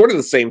that's sort of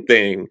the same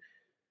thing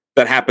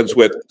that happens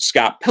with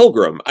Scott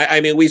Pilgrim. I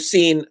mean, we've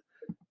seen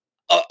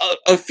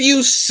a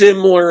few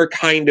similar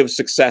kind of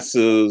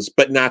successes,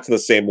 but not to the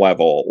same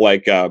level.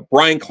 Like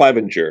Brian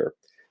Clevenger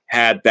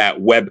had that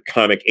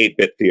webcomic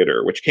 8-Bit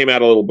Theater, which came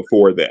out a little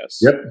before this.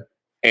 Yep.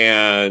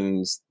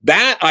 And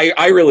that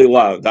I really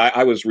loved.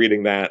 I was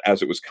reading that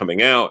as it was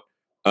coming out.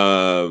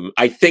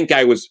 I think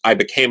I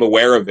became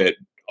aware of it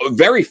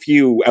very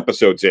few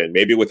episodes in,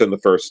 maybe within the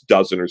first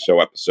dozen or so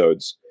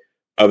episodes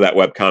of that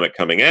webcomic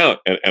coming out,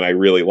 and I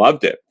really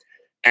loved it.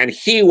 And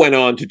he went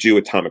on to do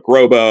Atomic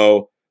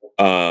Robo,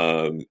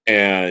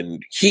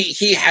 and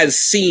he has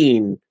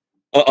seen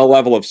a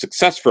level of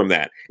success from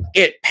that.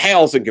 It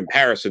pales in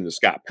comparison to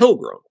Scott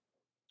Pilgrim.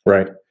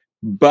 Right.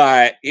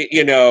 But,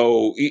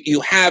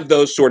 you have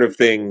those sort of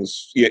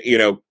things,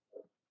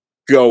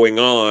 going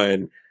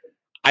on.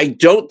 I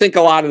don't think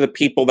a lot of the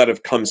people that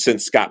have come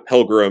since Scott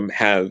Pilgrim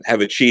have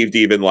achieved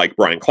even like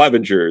Brian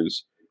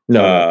Clevenger's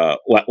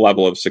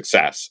level of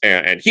success.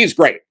 And he's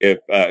great.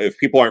 If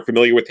people aren't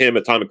familiar with him,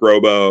 Atomic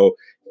Robo,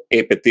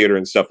 8-Bit Theater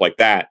and stuff like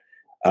that,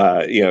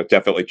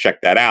 definitely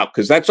check that out,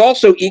 because that's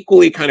also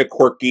equally kind of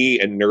quirky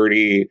and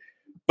nerdy,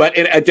 but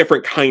in a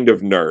different kind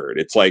of nerd.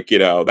 It's like,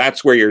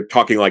 that's where you're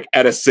talking like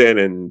Edison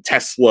and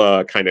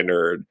Tesla kind of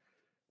nerd.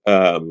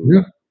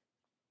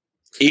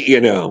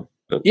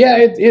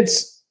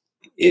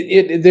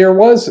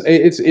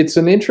 It's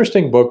an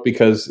interesting book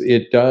because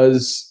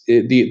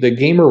the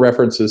gamer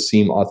references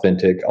seem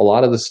authentic. A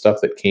lot of the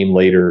stuff that came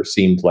later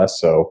seemed less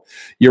so.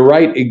 You're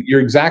right.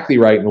 You're exactly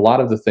right. And a lot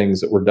of the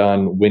things that were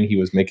done when he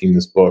was making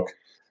this book,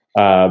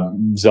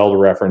 Zelda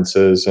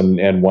references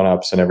and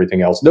one-ups and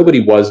everything else, nobody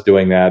was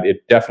doing that.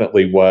 It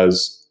definitely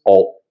was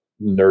alt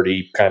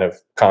nerdy kind of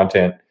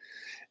content.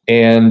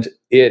 And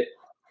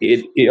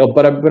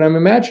but I'm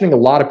imagining a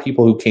lot of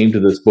people who came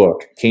to this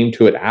book came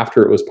to it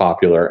after it was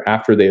popular,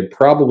 after they had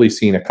probably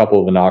seen a couple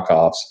of the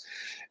knockoffs,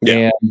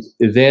 and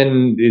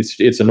then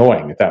it's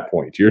annoying at that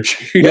point. You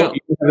don't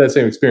have that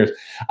same experience.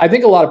 I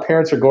think a lot of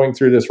parents are going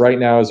through this right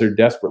now as they're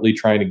desperately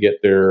trying to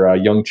get their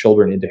young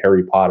children into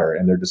Harry Potter,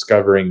 and they're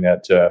discovering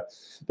that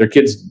their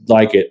kids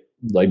like it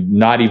like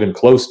not even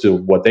close to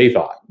what they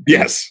thought.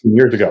 Yes.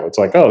 Years ago, it's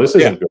like, oh, this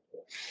isn't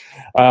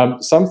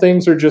good. Some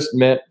things are just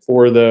meant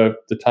for the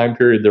time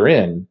period they're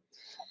in,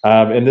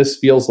 and this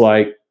feels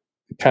like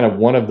kind of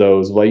one of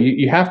those. Like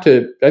you have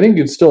to. I think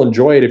you'd still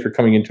enjoy it if you're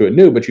coming into it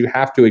new, but you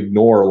have to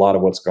ignore a lot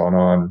of what's going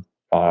on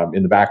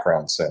in the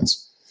background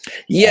sense.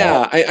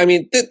 Yeah, I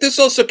mean, this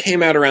also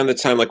came out around the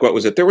time, like, what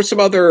was it? There were some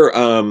other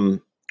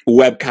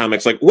web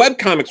comics. Like, web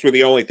comics were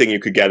the only thing you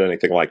could get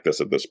anything like this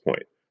at this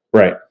point.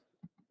 Right.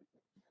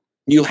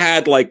 You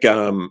had, like,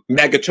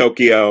 Mega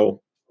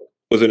Tokyo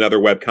was another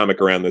web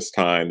comic around this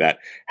time that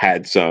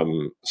had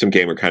some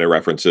gamer kind of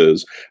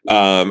references.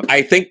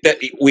 I think that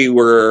we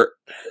were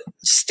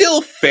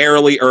still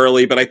fairly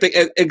early, but I think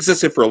it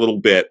existed for a little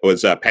bit,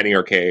 was Penny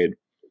Arcade.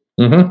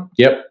 Mm-hmm.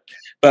 Yep.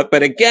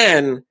 But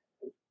again,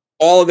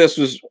 all of this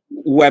was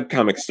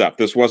webcomic stuff.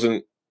 This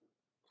wasn't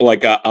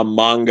like a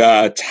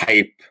manga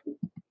type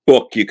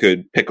book you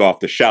could pick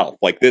off the shelf.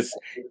 Like this,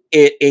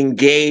 it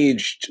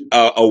engaged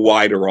a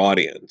wider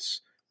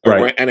audience,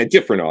 right, and a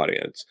different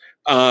audience.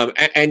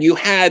 And you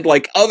had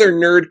like other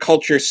nerd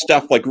culture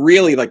stuff, like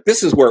really, like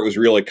this is where it was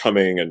really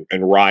coming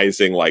and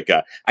rising. Like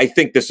I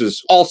think this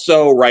is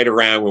also right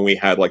around when we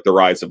had like the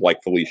rise of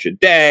like Felicia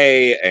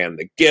Day and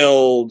the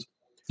Guild.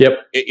 Yep.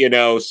 You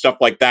know, stuff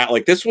like that.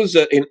 Like this was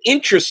an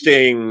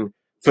interesting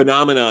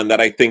phenomenon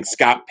that I think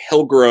Scott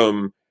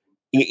Pilgrim,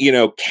 you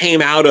know,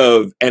 came out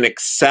of and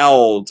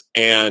excelled,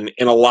 and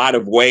in a lot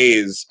of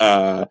ways,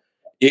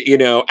 you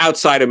know,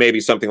 outside of maybe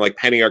something like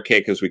Penny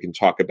Arcade, because we can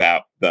talk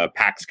about the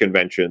PAX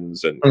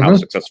conventions and how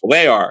successful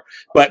they are.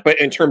 But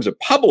in terms of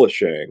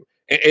publishing,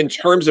 in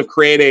terms of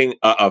creating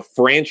a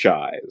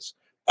franchise,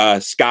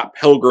 Scott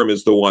Pilgrim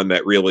is the one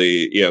that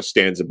really, you know,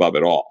 stands above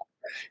it all.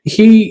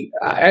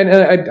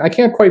 I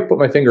can't quite put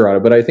my finger on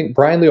it, but I think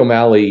Brian Lee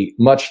O'Malley,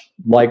 much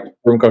like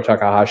Rumiko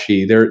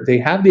Takahashi, they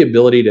have the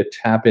ability to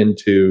tap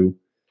into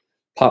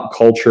pop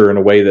culture in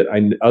a way that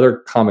other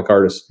comic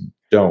artists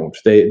don't.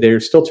 They're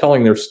still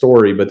telling their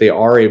story, but they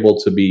are able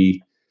to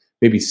be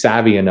maybe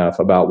savvy enough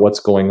about what's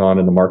going on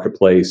in the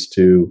marketplace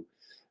he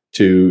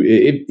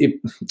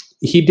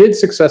did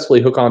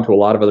successfully hook on to a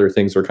lot of other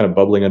things that are kind of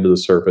bubbling under the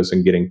surface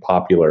and getting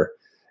popular,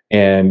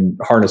 and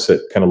harness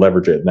it, kind of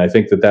leverage it. And I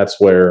think that's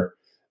where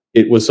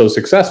it was so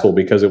successful,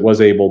 because it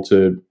was able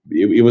to,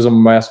 it was a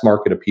mass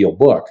market appeal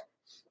book.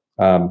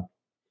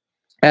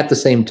 At the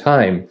same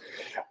time,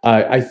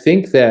 I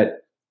think that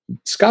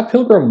Scott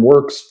Pilgrim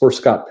works for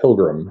Scott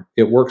Pilgrim.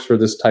 It works for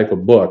this type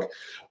of book.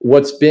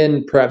 What's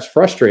been perhaps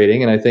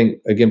frustrating, and I think,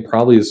 again,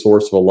 probably the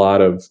source of a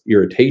lot of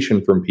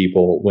irritation from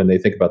people when they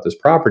think about this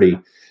property,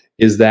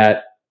 is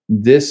that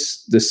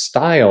this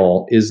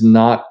style is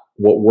not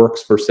what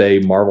works for, say,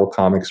 Marvel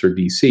Comics or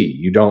DC.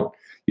 You don't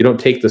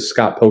take the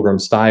Scott Pilgrim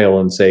style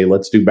and say,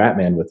 let's do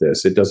Batman with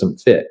this. It doesn't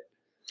fit.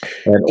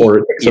 Or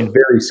it takes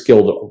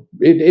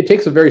it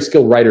takes a very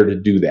skilled writer to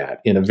do that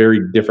in a very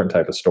different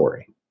type of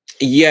story.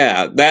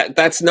 Yeah,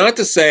 that's not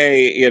to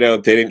say, you know,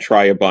 they didn't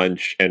try a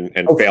bunch and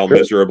fail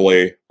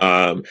miserably.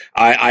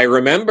 I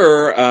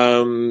remember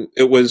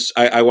it was,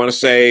 I want to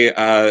say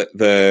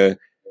the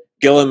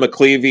Gillen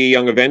McClevey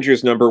Young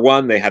Avengers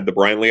 #1, they had the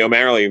Brian Lee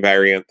O'Malley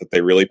variant that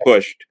they really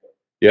pushed.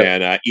 Yep.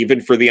 And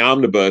even for the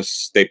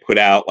omnibus, they put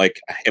out, like,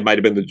 it might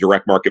have been the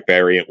direct market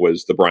variant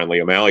was the Brian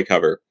Lee O'Malley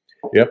cover.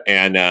 Yep.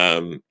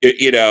 And,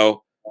 you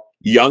know,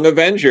 Young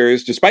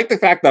Avengers, despite the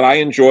fact that I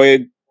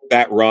enjoyed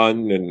that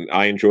run and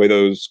I enjoy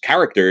those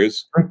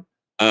characters,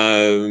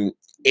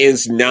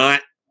 is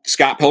not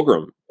Scott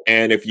Pilgrim.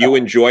 And if you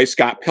enjoy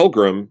Scott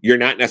Pilgrim, you're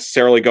not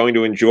necessarily going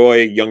to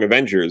enjoy Young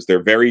Avengers.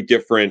 They're very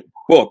different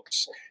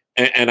books.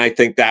 And I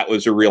think that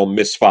was a real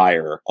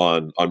misfire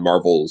on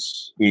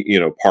Marvel's, you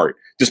know, part.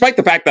 Despite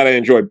the fact that I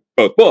enjoyed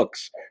both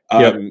books,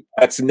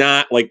 that's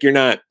not like, you're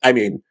not, I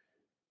mean,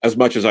 as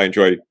much as I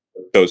enjoyed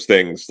those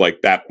things,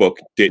 like that book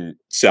didn't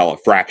sell a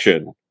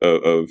fraction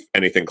of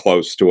anything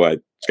close to what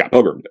Scott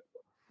Pilgrim did.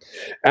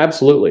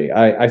 Absolutely.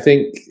 I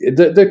think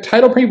the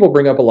title people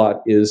bring up a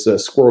lot is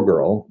Squirrel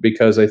Girl,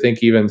 because I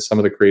think even some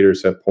of the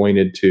creators have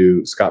pointed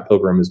to Scott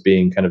Pilgrim as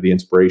being kind of the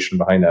inspiration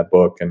behind that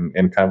book, and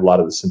kind of a lot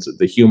of the sense of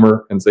the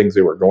humor and things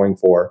they were going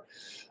for.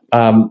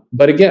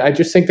 But again, I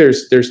just think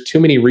there's too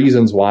many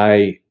reasons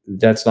why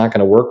that's not going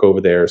to work over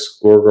there.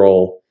 Squirrel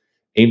Girl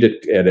aimed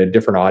at a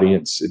different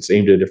audience. It's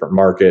aimed at a different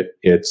market.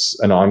 It's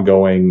an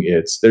ongoing.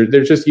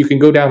 There's just, you can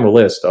go down the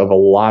list of a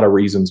lot of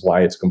reasons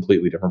why it's a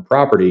completely different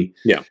property.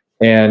 Yeah.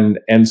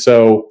 And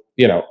so,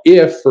 you know,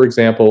 if, for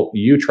example,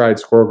 you tried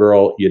Squirrel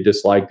Girl, you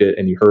disliked it,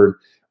 and you heard,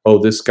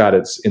 oh, this got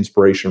its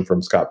inspiration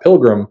from Scott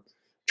Pilgrim,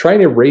 try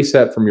and erase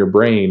that from your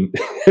brain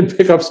and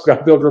pick up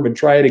Scott Pilgrim and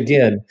try it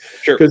again.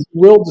 Sure. Because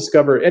we'll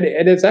discover, and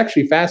it's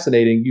actually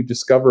fascinating, you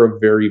discover a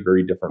very,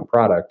 very different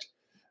product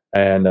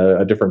and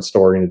a different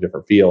story and a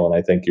different feel. And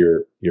I think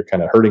you're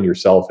kind of hurting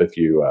yourself if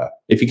you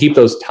keep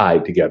those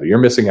tied together. You're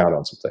missing out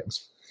on some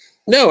things.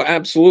 No,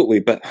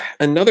 absolutely. But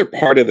another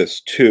part of this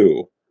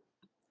too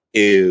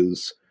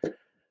is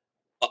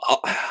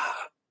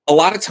a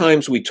lot of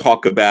times we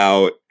talk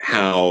about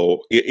how,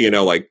 you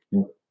know, like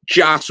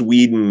Joss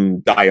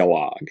Whedon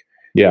dialogue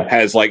Yeah.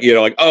 has like, you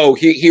know, like, oh,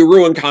 he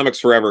ruined comics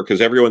forever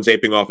because everyone's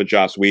aping off of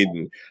Joss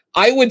Whedon.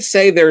 I would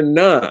say they're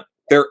not.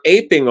 They're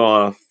aping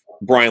off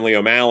Brian Lee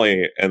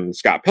O'Malley and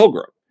Scott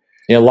Pilgrim.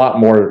 A lot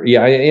more.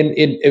 Yeah.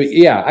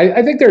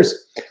 I think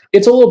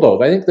it's a little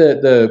both. I think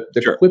the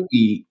Sure.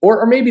 quippy,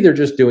 or maybe they're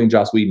just doing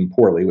Joss Whedon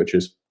poorly, which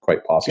is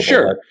quite possible.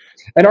 Sure.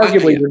 And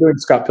arguably they're doing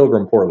Scott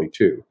Pilgrim poorly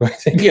too. I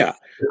think. Yeah.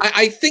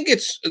 I think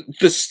it's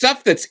the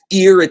stuff that's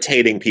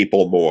irritating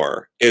people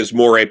more is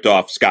more aped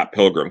off Scott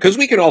Pilgrim. Because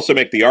we can also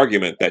make the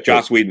argument that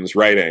Joss Whedon's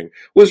writing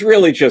was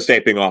really just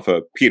aping off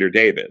of Peter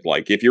David.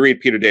 Like if you read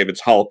Peter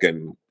David's Hulk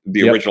and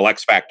the original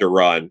X Factor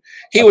run,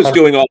 he was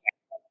doing all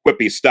that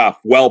quippy stuff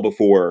well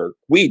before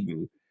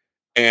Whedon.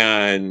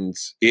 And,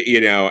 you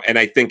know, and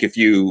I think if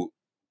you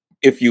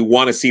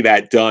want to see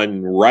that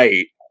done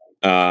right,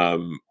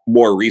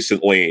 more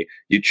recently,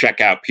 you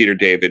check out Peter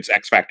David's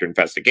X Factor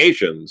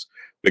Investigations,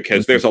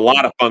 because there's a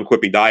lot of fun,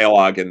 quippy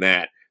dialogue in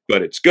that,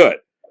 but it's good.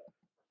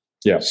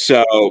 Yeah.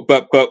 So,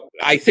 but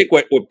I think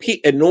what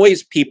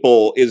annoys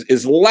people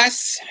is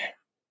less.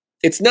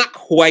 It's not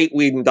quite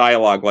Whedon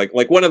dialogue.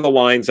 Like one of the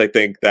lines I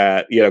think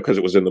that, you know, because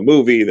it was in the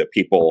movie, that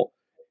people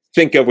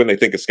think of when they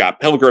think of Scott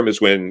Pilgrim is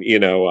when, you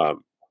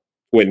know,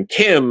 when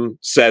Kim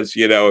says,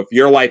 you know, if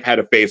your life had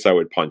a face, I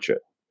would punch it.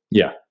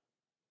 Yeah.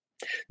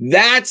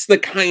 That's the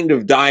kind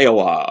of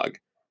dialogue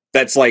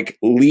that's like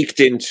leaked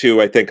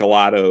into, I think, a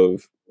lot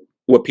of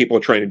what people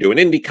are trying to do in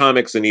indie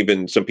comics, and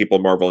even some people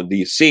in Marvel and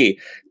DC.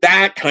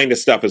 That kind of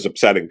stuff is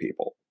upsetting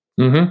people.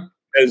 Mm-hmm.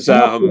 As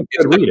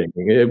good reading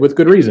with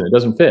good reason. It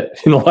doesn't fit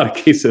in a lot of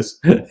cases.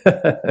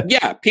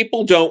 Yeah,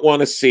 people don't want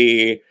to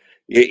see,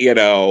 you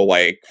know,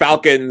 like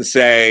Falcon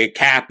say,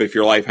 "Cap, if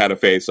your life had a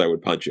face, I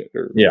would punch it,"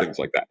 or things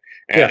like that.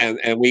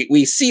 And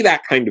we see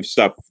that kind of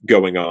stuff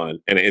going on,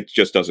 and it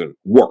just doesn't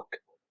work.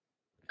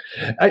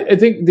 I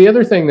think the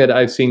other thing that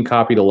I've seen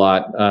copied a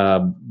lot,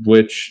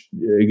 which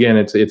again,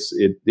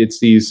 it's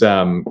these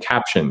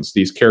captions,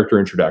 these character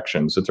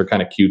introductions that are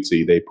kind of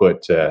cutesy. They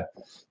put,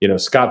 you know,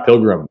 Scott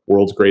Pilgrim,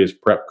 world's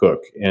greatest prep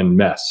cook, and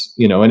mess,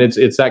 you know, and it's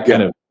that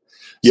kind of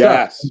stuff.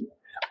 Yes.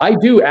 I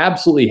do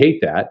absolutely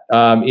hate that.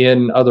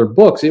 In other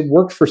books, it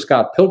worked for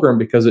Scott Pilgrim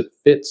because it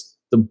fits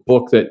the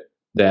book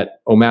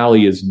that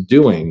O'Malley is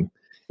doing.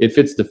 It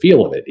fits the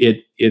feel of it.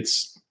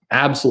 It's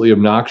absolutely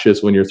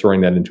obnoxious when you're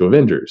throwing that into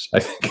Avengers, I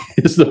think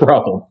is the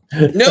problem.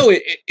 No,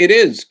 it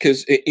is,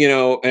 because, you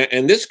know,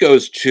 and this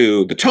goes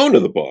to the tone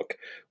of the book,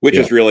 which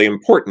is really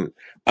important.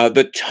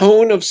 The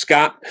tone of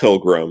Scott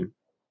Pilgrim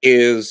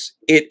is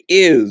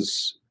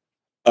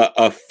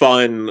a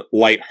fun,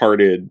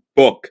 lighthearted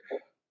book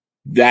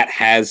that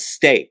has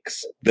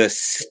stakes. The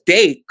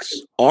stakes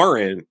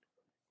aren't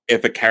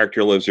if a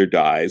character lives or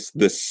dies.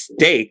 The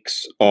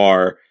stakes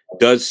are,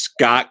 does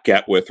Scott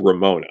get with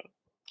Ramona?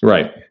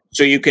 Right.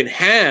 So you can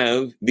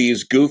have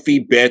these goofy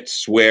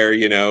bits where,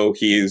 you know,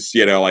 he's,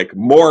 you know, like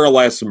more or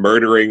less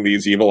murdering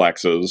these evil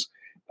exes,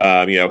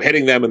 you know,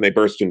 hitting them and they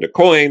burst into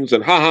coins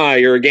and haha,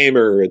 you're a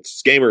gamer.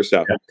 It's gamer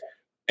stuff. Yeah.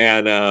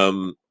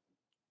 And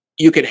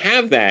you can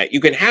have that.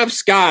 You can have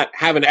Scott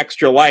have an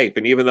extra life.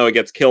 And even though he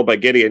gets killed by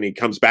Gideon, he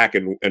comes back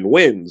and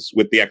wins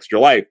with the extra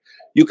life.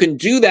 You can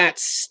do that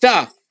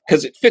stuff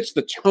because it fits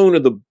the tone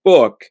of the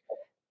book.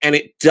 And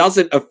it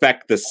doesn't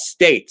affect the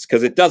stakes,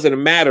 because it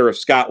doesn't matter if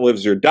Scott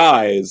lives or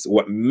dies.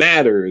 What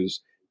matters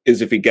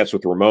is if he gets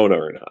with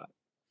Ramona or not.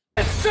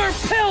 Sir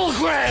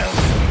Pilgrim!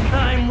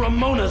 I'm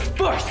Ramona's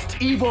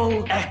first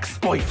evil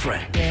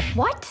ex-boyfriend.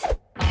 What?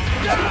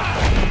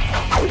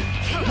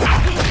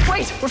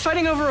 Wait, we're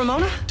fighting over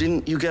Ramona?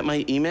 Didn't you get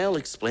my email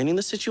explaining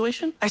the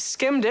situation? I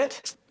skimmed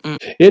it.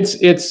 It's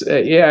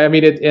I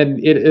mean,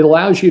 it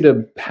allows you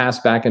to pass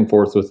back and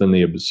forth within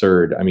the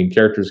absurd. I mean,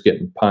 characters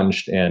getting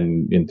punched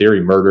and in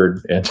theory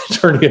murdered and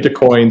turning into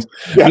coins.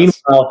 Yes.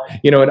 Meanwhile,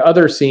 you know, in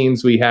other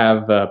scenes we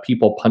have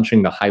people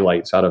punching the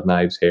highlights out of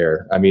Knives'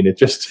 hair. I mean,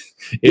 there's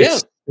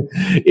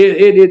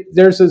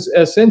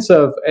a sense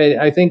of,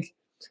 I think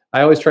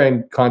I always try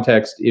and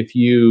context, if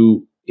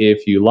you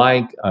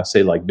like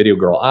say like Video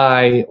Girl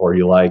Eye, or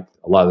you like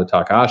a lot of the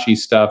Takahashi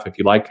stuff, if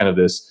you like kind of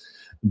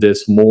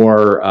this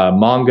more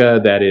manga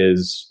that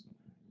is,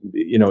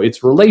 you know,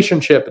 it's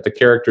relationship, but the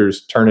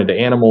characters turn into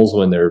animals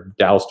when they're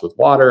doused with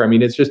water. I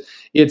mean, it's just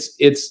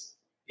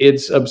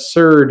it's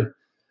absurd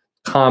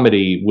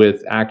comedy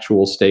with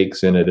actual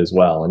stakes in it as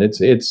well. And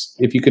it's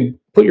if you can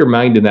put your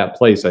mind in that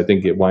place, I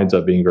think it winds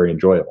up being very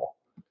enjoyable.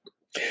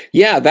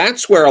 Yeah,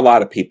 that's where a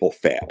lot of people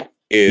fail.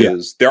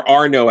 There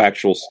are no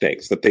actual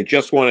stakes, that they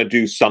just want to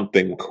do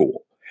something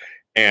cool.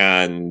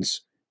 And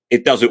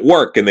it doesn't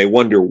work, and they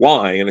wonder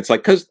why. And it's like,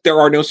 because there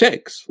are no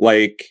stakes.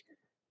 Like,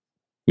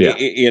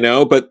 you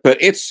know, but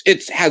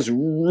it has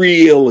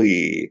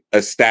really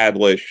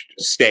established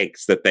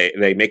stakes that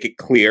they make it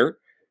clear,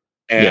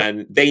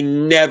 and they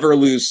never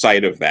lose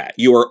sight of that.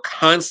 You are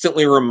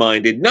constantly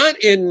reminded, not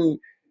in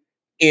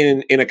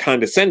a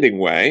condescending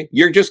way.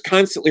 You're just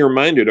constantly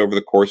reminded over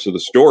the course of the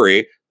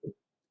story,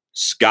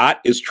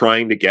 Scott is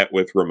trying to get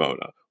with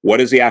Ramona. What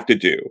does he have to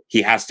do?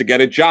 He has to get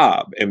a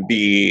job and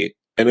be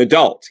an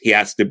adult. He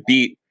has to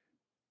beat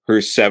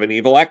her 7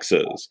 evil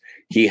exes.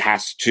 He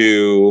has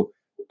to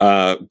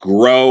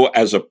grow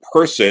as a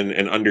person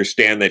and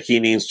understand that he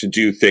needs to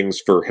do things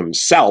for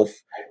himself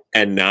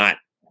and not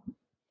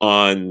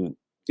on,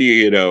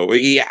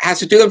 he has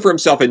to do them for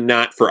himself and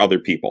not for other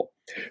people.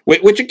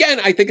 Which again,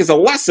 I think is a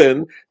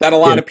lesson that a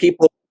lot of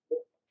people,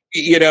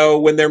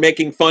 when they're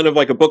making fun of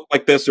like a book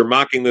like this or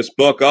mocking this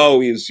book, oh,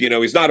 he's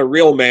not a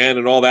real man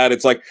and all that.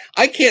 It's like,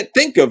 I can't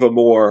think of a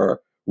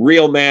more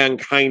real man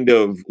kind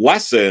of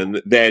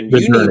lesson than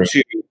you need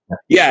to,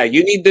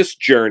 you need this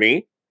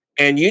journey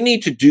and you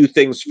need to do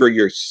things for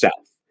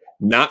yourself,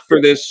 not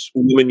for this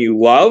woman you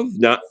love,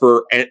 not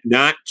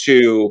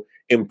to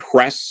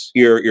impress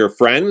your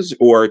friends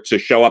or to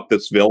show up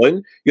this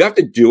villain. You have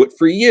to do it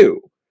for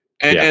you.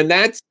 And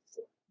that's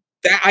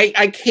that.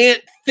 I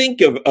can't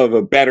think of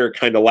a better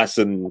kind of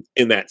lesson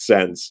in that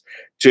sense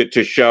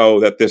to show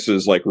that this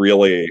is like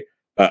really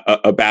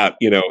about,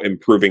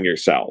 improving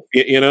yourself,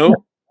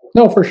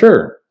 No, for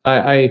sure.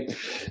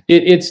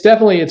 It's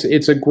definitely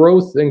it's a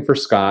growth thing for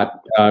Scott.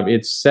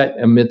 It's set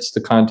amidst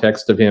the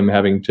context of him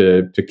having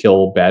to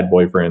kill bad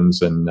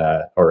boyfriends and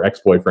or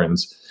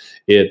ex-boyfriends.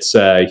 It's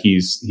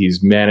he's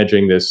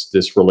managing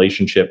this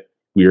relationship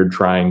weird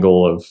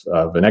triangle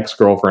of an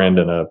ex-girlfriend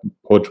and a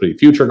hopefully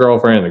future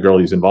girlfriend, and the girl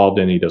he's involved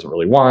in he doesn't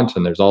really want,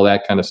 and there's all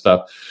that kind of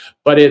stuff.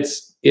 But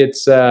it's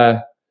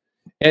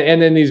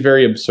and then these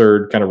very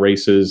absurd kind of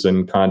races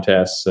and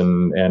contests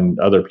and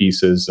other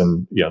pieces,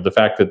 and the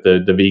fact that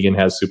the vegan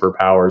has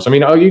superpowers. I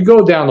mean, you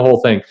go down the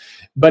whole thing,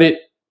 but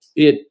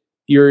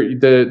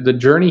the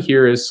journey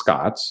here is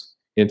Scott's.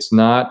 It's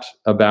not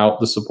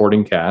about the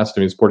supporting cast.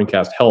 I mean, supporting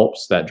cast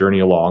helps that journey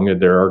along,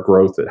 and there are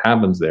growth that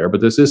happens there.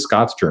 But this is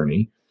Scott's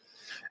journey,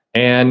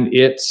 and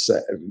it's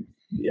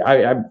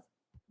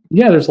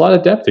there's a lot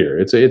of depth here.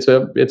 It's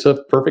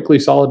a perfectly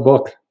solid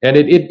book, and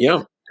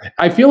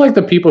I feel like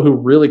the people who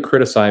really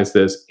criticize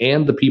this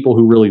and the people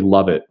who really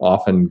love it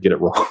often get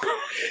it wrong.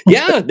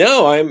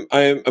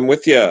 I'm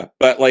with you.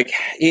 But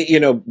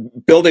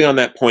building on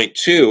that point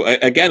too,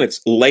 again,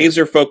 it's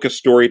laser focused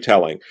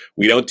storytelling.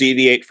 We don't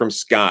deviate from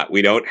Scott.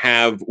 We don't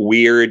have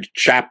weird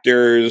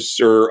chapters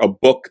or a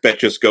book that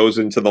just goes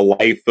into the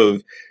life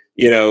of,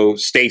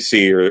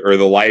 Stacy or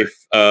the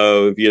life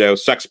of,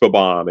 Sex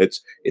Bomb.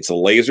 It's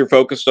laser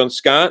focused on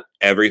Scott.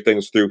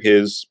 Everything's through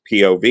his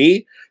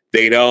POV.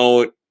 They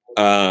don't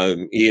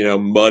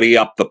muddy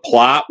up the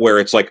plot where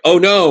it's like, oh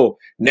no,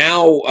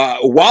 now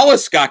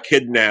Wallace got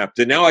kidnapped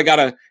and now I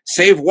gotta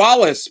save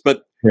Wallace,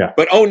 but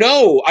oh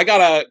no, I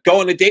gotta go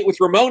on a date with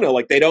Ramona.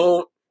 Like they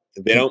don't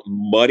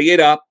muddy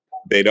it up.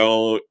 They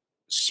don't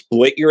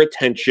split your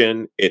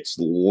attention. It's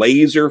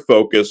laser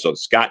focused. So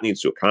Scott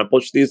needs to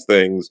accomplish these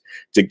things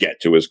to get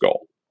to his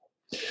goal.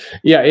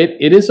 Yeah,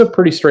 it is a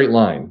pretty straight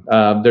line.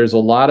 There's a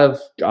lot of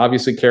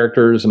obviously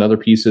characters and other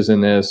pieces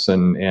in this,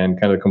 and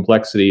kind of the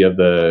complexity of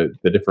the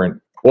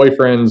different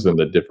boyfriends and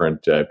the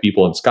different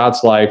people in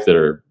Scott's life that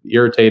are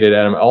irritated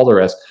at him, all the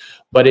rest.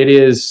 But it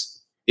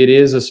is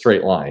a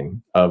straight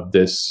line of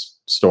this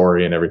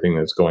story and everything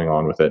that's going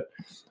on with it.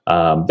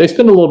 They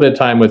spend a little bit of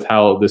time with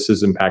how this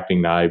is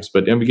impacting Knives,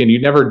 but again, you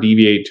never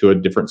deviate to a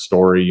different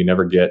story. You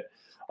never get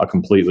a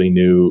completely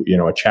new,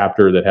 a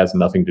chapter that has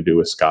nothing to do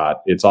with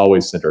Scott. It's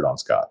always centered on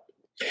Scott.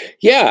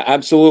 Yeah,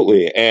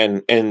 absolutely.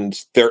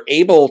 And they're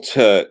able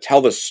to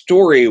tell the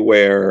story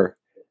where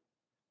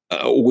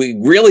we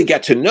really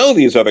get to know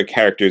these other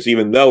characters,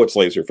 even though it's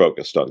laser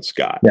focused on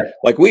Scott. Yeah.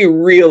 Like we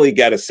really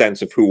get a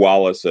sense of who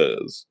Wallace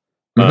is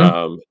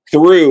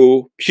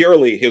through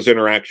purely his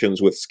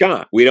interactions with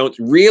Scott. We don't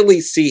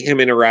really see him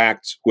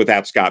interact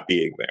without Scott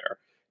being there.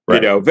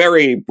 Right.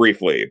 Very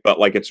briefly, but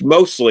it's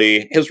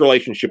mostly his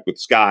relationship with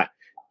Scott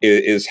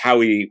is how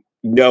we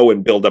know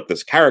and build up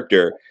this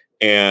character.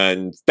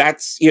 And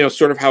that's,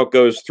 sort of how it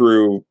goes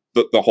through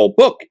the whole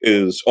book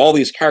is all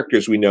these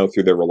characters we know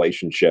through their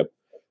relationship,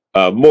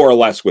 more or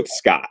less with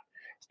Scott.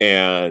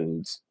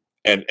 And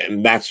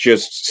that's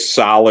just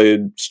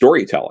solid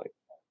storytelling.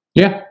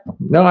 Yeah,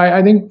 no,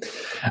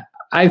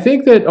 I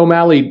think that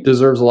O'Malley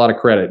deserves a lot of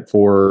credit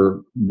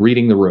for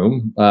reading the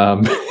room,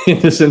 in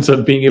the sense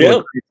of being able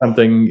to create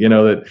something,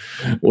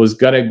 that was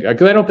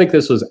because I don't think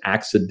this was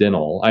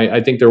accidental.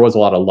 I think there was a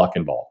lot of luck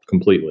involved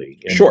completely.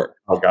 Sure.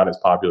 How God is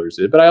popular as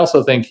it is. But I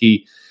also think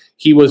he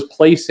was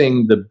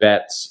placing the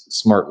bets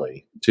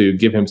smartly to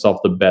give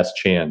himself the best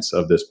chance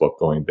of this book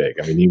going big.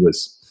 I mean,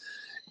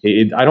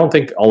 I don't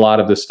think a lot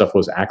of this stuff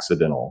was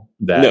accidental.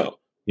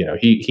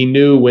 He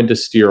knew when to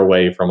steer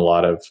away from a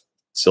lot of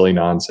silly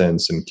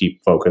nonsense and keep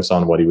focus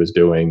on what he was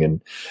doing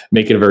and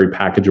make it a very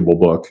packageable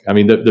book. I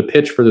mean, the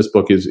pitch for this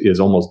book is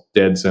almost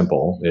dead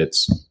simple.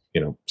 It's,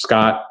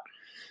 Scott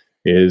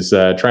is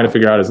trying to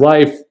figure out his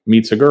life,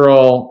 meets a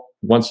girl,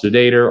 wants to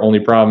date her.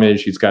 Only problem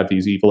is she's got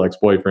these evil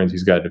ex-boyfriends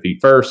he's got to defeat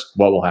first.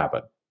 What will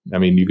happen? I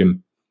mean,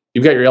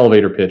 you've got your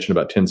elevator pitch in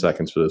about 10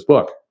 seconds for this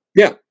book.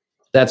 Yeah.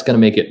 That's going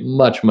to make it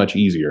much, much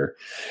easier.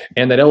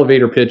 And that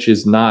elevator pitch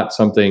is not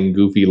something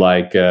goofy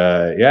like,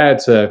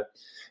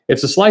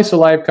 it's a slice of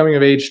life coming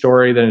of age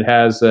story. Then it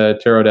has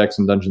tarot decks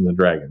and Dungeons and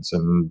Dragons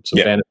and some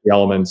fantasy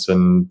elements,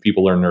 and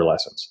people learn their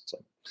lessons. So,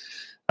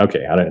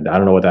 Okay, I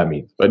don't know what that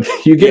means, but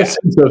you get a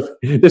sense of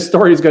this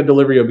story is going to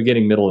deliver you a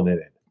beginning, middle, and an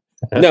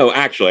end. No,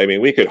 actually, I mean,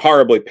 we could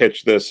horribly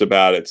pitch this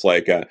about it's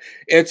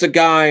a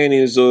guy and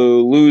he's a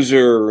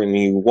loser and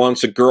he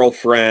wants a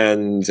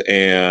girlfriend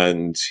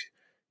and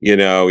he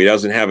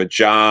doesn't have a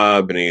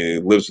job and he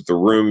lives with a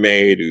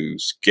roommate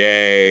who's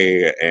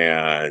gay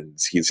and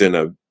he's in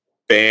a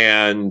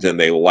band and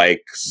they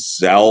like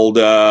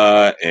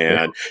Zelda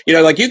and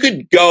you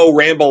could go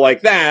ramble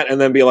like that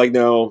and then be like,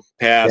 no,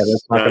 pass,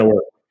 that's not going to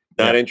work.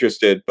 Not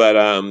interested. But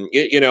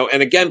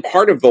and again,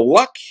 part of the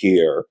luck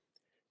here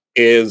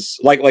is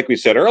like we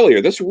said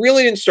earlier, this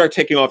really didn't start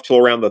taking off till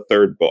around the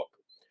third book.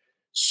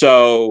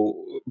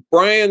 So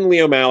Brian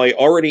Lee O'Malley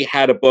already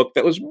had a book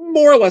that was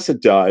more or less a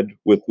dud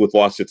with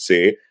Lost at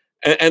Sea,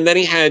 and then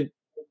he had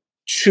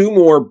 2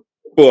 more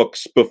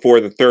books before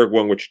the third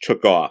one, which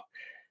took off.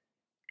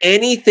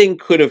 Anything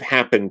could have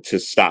happened to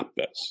stop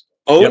this.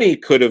 Oni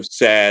could have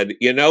said,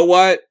 you know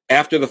what?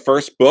 After the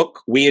first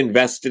book, we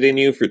invested in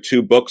you for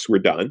 2 books. We're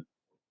done.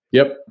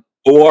 Yep.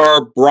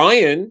 Or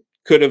Brian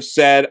could have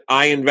said,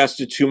 I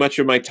invested too much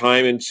of my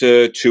time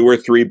into 2 or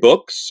 3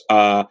 books.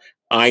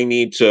 I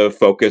need to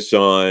focus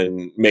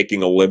on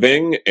making a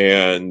living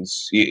and,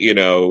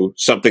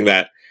 something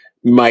that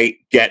might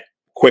get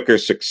quicker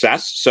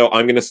success. So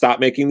I'm going to stop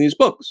making these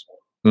books.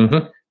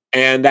 Mm-hmm.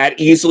 And that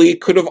easily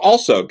could have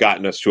also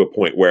gotten us to a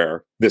point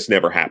where this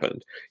never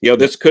happened.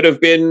 This could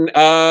have been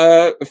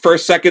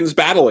First Seconds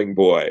Battling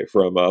Boy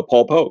from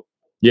Paul Pope.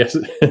 Yes.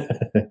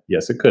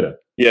 Yes, it could have.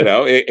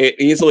 It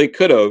easily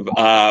could have,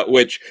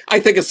 which I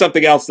think is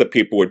something else that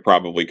people would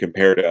probably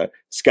compare to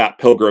Scott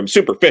Pilgrim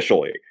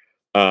superficially.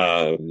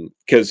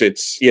 Because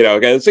it's,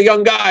 it's a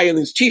young guy in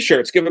these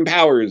t-shirts, give him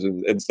powers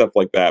and stuff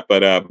like that.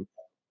 But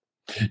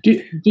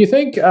do you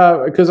think,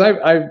 because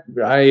I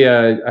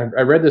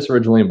read this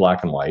originally in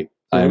black and white.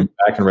 I'm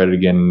back and read it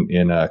again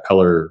in a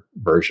color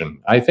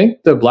version. I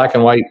think the black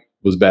and white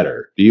was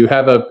better. Do you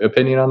have an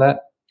opinion on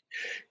that?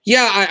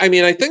 Yeah, I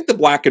mean, I think the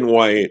black and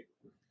white,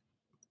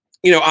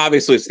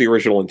 obviously it's the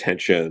original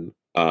intention.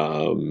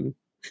 I've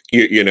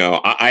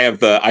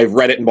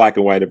read it in black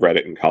and white. I've read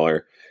it in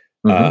color.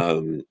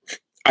 Mm-hmm.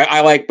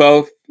 I like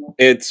both.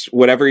 It's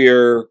whatever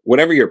your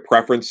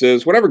preference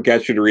is, whatever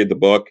gets you to read the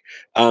book.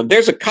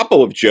 There's a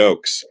couple of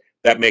jokes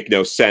that make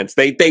no sense.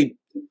 They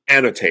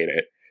annotate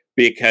it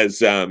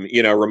because,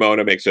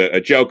 Ramona makes a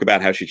joke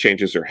about how she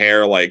changes her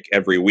hair like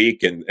every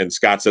week. And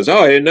Scott says, oh,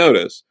 I didn't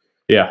notice.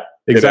 Yeah.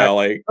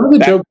 Exactly. Some of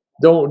the jokes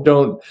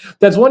don't.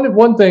 That's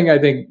one thing I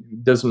think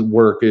doesn't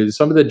work is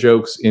some of the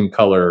jokes in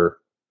color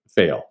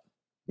fail.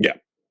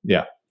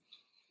 Yeah.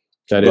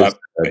 That is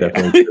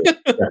definitely true.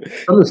 Yeah.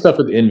 Some of the stuff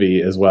with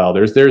Envy as well.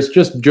 There's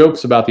just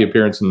jokes about the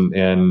appearance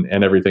and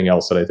everything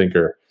else that I think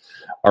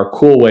are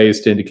cool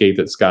ways to indicate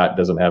that Scott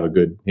doesn't have a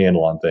good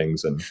handle on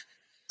things. And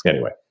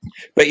anyway.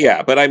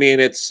 But I mean,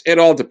 it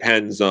all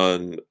depends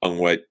on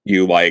what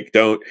you like.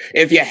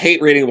 If you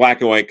hate reading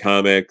black and white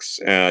comics,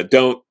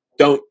 don't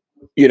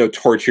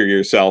torture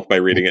yourself by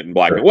reading it in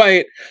black and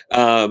white.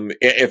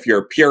 If you're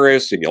a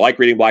purist and you like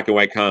reading black and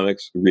white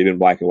comics, read it in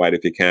black and white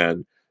if you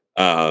can.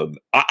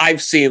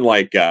 I've seen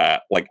what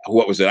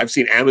was it? I've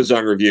seen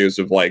Amazon reviews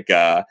of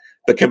the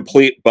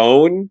Complete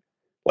Bone,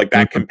 like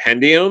that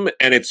compendium,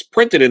 and it's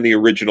printed in the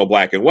original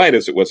black and white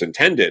as it was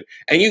intended.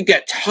 And you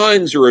get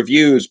tons of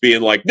reviews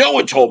being like, no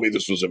one told me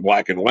this was in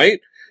black and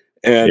white.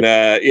 And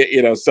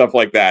stuff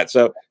like that.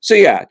 So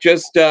yeah,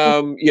 just yes,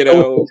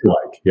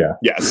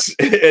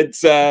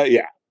 it's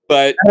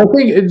But I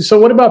think so.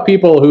 What about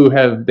people who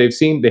they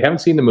haven't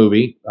seen the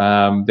movie?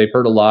 They've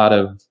heard a lot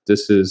of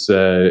this is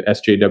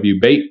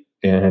SJW bait,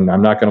 and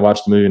I'm not going to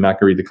watch the movie. I'm not going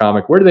to read the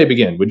comic. Where do they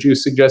begin? Would you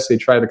suggest they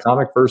try the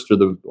comic first or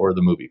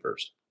the movie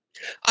first?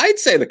 I'd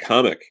say the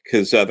comic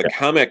because the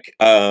comic,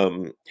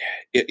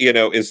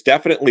 is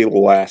definitely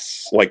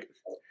less like.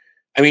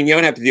 I mean, you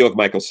don't have to deal with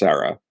Michael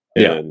Cera.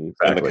 In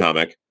the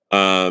comic.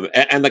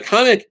 And the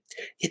comic,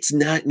 it's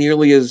not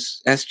nearly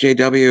as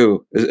SJW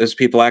as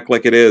people act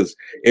like it is.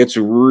 It's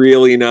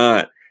really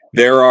not.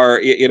 There are,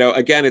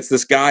 again, it's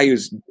this guy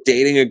who's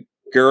dating a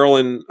girl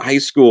in high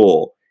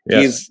school.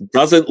 Yes. He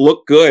doesn't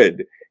look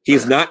good.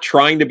 He's not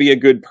trying to be a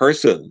good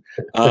person.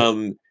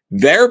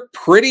 They're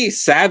pretty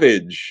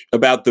savage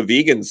about the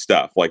vegan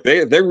stuff. Like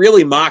they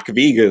really mock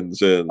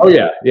vegans. And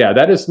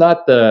that is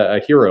not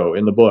a hero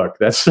in the book.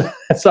 That's not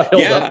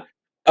held up.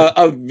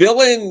 A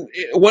villain,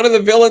 one of the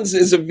villains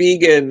is a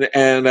vegan,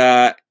 and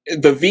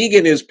the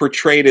vegan is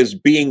portrayed as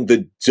being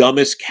the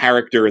dumbest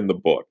character in the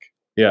book.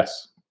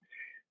 Yes.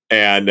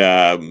 And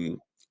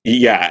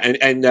he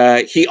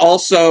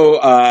also,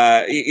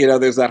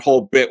 there's that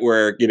whole bit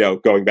where,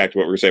 going back to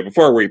what we were saying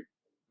before, where he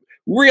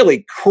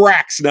really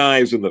cracks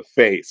knives in the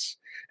face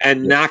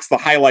and knocks the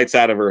highlights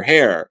out of her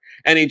hair.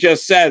 And he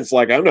just says,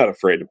 I'm not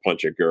afraid to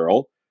punch a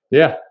girl.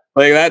 Yeah.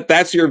 Like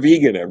that's your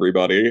vegan,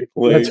 everybody.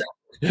 Like,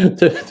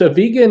 the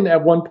vegan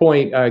at one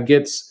point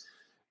gets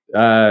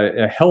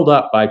held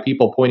up by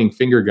people pointing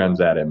finger guns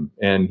at him,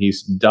 and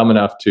he's dumb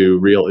enough to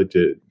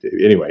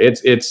anyway.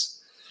 It's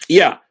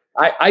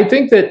I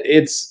think that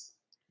it's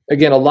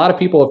again, a lot of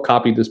people have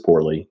copied this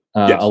poorly.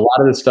 Yes. A lot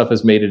of this stuff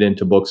has made it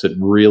into books that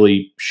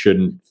really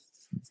shouldn't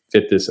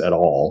fit this at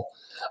all.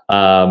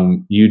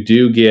 You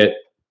do get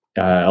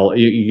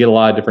you get a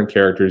lot of different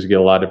characters, you get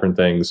a lot of different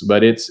things,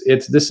 but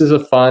this is a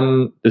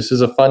fun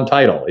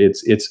title. Yeah.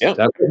 It's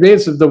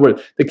the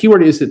word. The key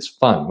word is it's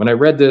fun. When I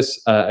read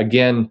this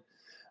again,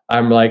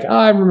 I'm like,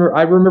 I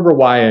remember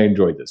why I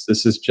enjoyed this.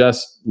 This is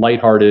just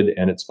lighthearted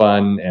and it's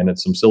fun and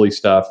it's some silly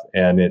stuff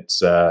and it's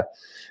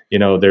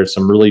there's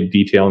some really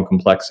detail and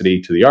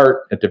complexity to the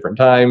art at different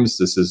times.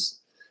 This is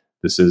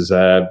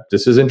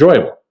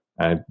enjoyable.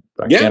 I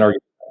can't argue.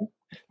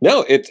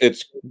 No,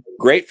 it's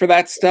great for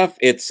that stuff.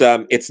 It's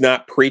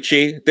not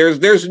preachy.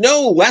 There's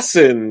no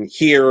lesson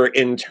here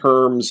in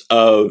terms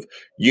of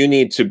you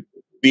need to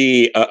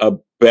be a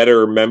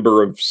better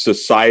member of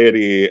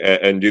society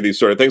and do these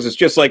sort of things. It's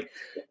just like,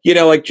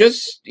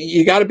 just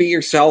you got to be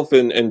yourself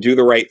and do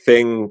the right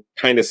thing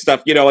kind of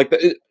stuff.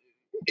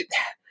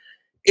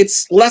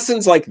 It's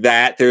lessons like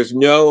that. There's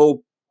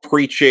no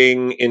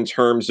preaching in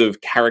terms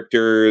of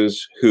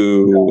characters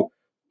who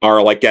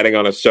are like getting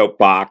on a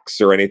soapbox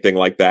or anything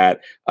like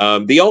that.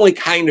 The only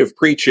kind of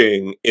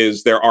preaching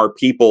is there are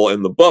people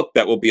in the book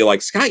that will be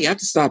like, Scott, you have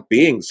to stop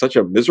being such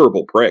a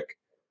miserable prick.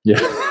 Yeah.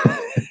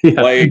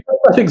 Yeah. Like,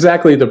 that's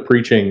exactly the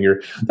preaching.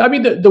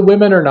 The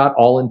women are not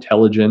all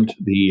intelligent.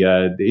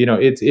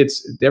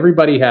 It's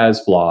everybody has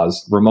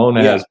flaws.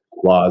 Ramona has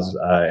flaws.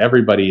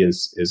 Everybody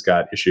is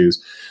got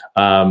issues.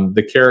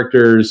 The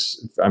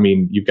characters,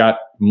 you've got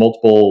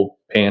multiple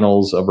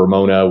panels of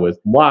Ramona with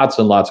lots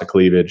and lots of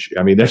cleavage.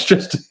 There's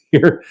just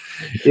here.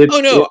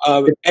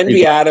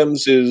 Envy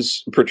Adams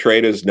is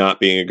portrayed as not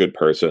being a good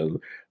person.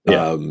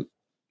 Yeah.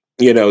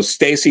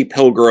 Stacy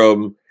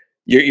Pilgrim,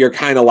 you're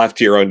kind of left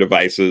to your own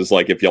devices,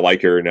 like if you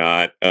like her or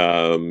not.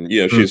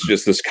 She's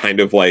just this kind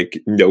of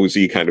like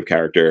nosy kind of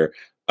character.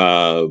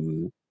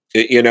 Knives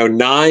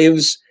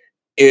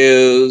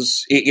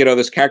is,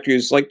 this character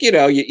is like,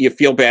 you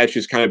feel bad.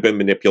 She's kind of been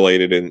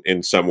manipulated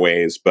in some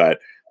ways, but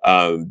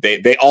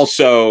they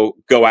also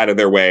go out of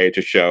their way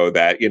to show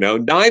that,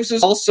 Knives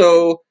is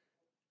also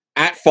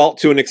at fault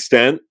to an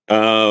extent.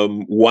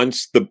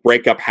 Once the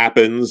breakup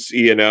happens,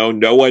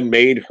 no one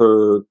made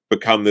her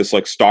become this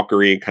like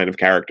stalkery kind of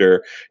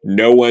character.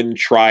 No one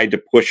tried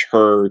to push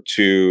her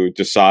to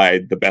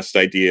decide the best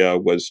idea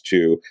was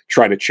to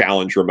try to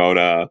challenge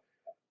Ramona.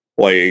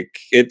 Like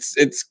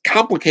it's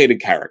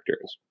complicated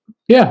characters.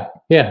 Yeah.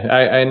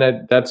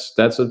 That's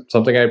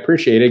something I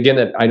appreciate. Again,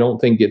 that I don't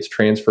think gets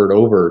transferred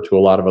over to a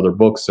lot of other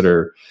books that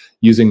are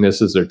using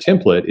this as their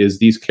template. Is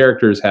these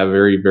characters have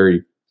very,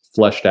 very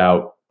fleshed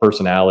out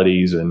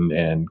personalities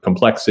and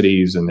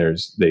complexities, and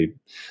they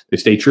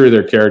stay true to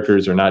their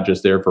characters. They're not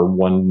just there for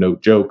one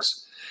note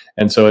jokes.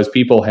 And so as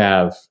people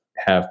have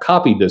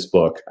copied this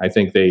book, I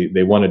think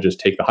they want to just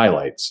take the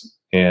highlights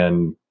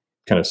and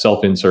kind of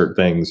self-insert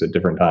things at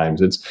different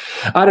times.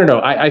 I don't know.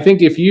 I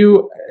think if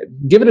you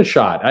give it a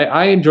shot,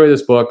 I enjoy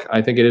this book.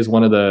 I think it is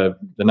one of the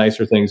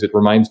nicer things. It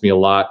reminds me a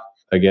lot,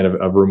 again, of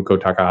Rumiko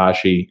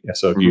Takahashi.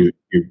 So if you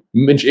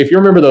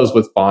remember those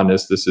with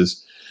fondness, this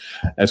is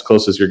as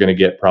close as you're going to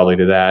get probably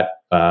to that.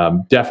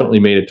 Definitely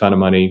made a ton of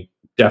money.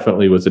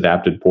 Definitely was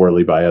adapted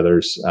poorly by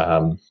others.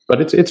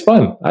 But it's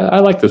fun. I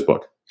like this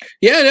book.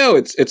 Yeah, no,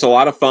 it's a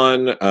lot of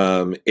fun.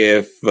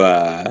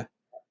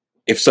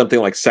 If something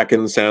like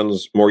Seconds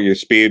sounds more your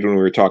speed when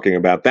we were talking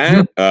about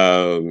that,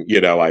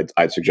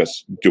 I'd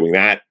suggest doing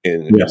that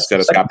instead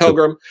of Scott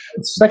Pilgrim.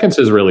 Seconds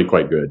is really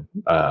quite good,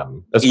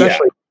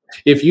 especially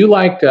if you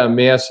liked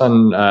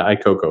Meiya-san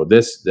Aikoko.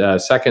 This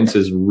Seconds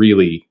is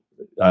really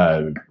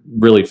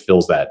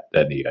fills that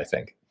need, I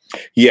think.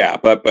 Yeah,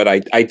 but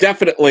I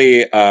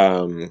definitely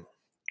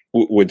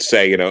would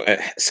say,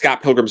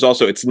 Scott Pilgrim's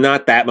also, it's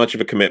not that much of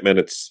a commitment.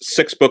 It's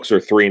 6 books or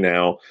 3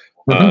 now.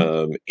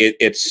 Mm-hmm.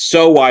 It's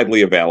so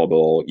widely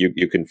available.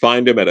 You can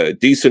find them at a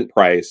decent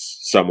price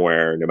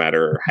somewhere, no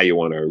matter how you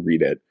want to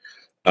read it.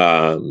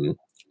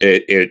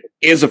 It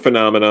is a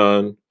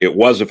phenomenon. It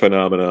was a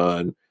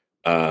phenomenon.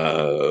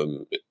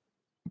 In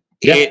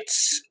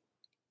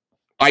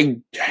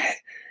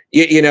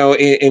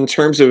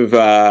terms of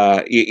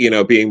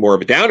being more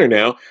of a downer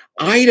now,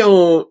 I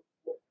don't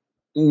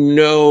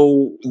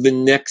know the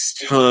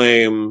next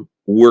time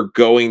we're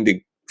going to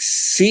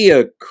see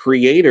a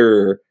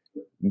creator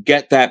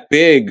get that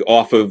big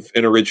off of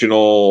an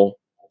original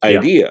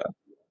idea.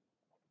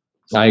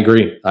 I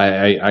agree.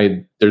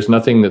 I there's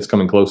nothing that's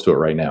coming close to it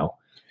right now,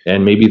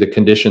 and maybe the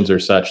conditions are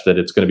such that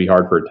it's going to be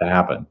hard for it to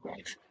happen.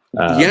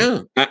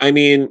 There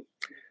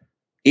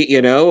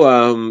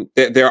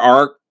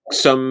are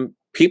some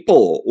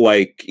people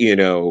like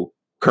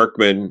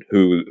Kirkman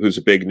who's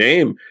a big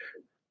name.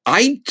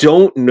 I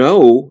don't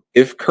know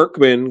if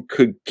Kirkman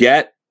could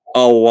get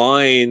a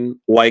line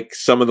like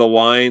some of the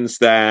lines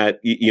that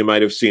you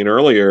might have seen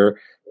earlier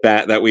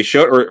that we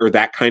showed, or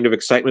that kind of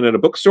excitement in a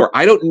bookstore.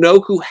 I don't know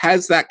who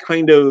has that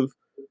kind of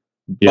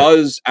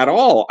buzz at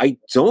all. I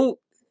don't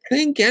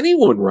think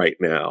anyone right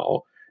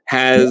now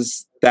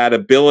has that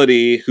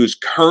ability who's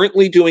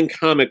currently doing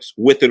comics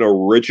with an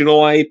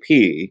original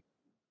IP,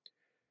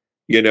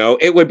 You know,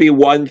 it would be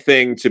one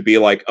thing to be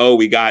like, oh,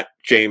 we got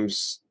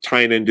James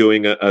Tynion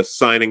doing a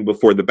signing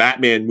before the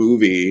Batman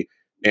movie,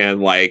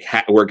 and like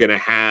we're gonna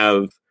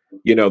have,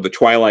 you know, the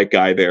Twilight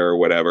guy there or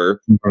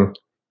whatever. Mhm.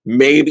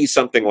 Maybe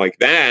something like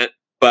that.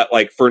 But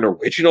like for an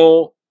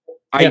original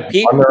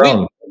IP, on their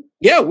own.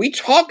 we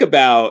talk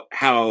about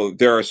how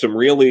there are some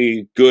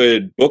really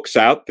good books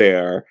out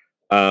there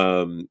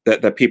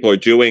that people are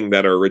doing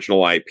that are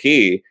original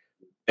IP.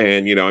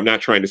 And, you know, I'm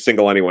not trying to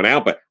single anyone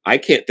out, but I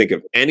can't think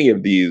of any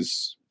of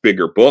these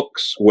bigger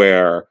books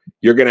where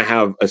you're going to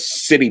have a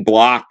city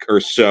block or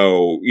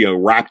so, you know,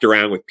 wrapped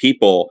around with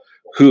people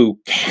who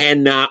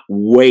cannot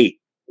wait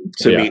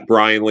to meet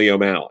Brian Lee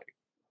O'Malley.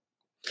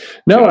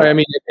 No, I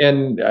mean,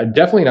 and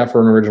definitely not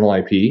for an original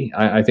IP.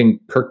 I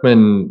think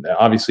Kirkman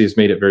obviously has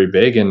made it very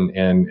big and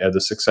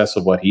the success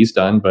of what he's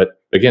done. But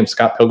again,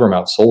 Scott Pilgrim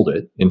outsold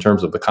it in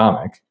terms of the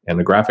comic and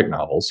the graphic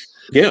novels.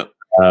 Yeah.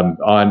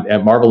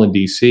 At Marvel and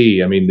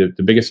DC, I mean,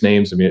 the biggest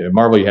names. I mean, at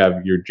Marvel, you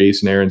have your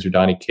Jason Aaron's, your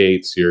Donny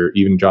Cates, your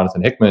even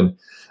Jonathan Hickman.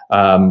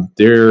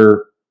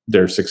 They're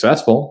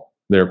successful,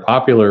 they're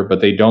popular,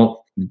 but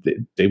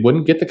they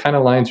wouldn't get the kind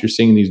of lines you're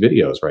seeing in these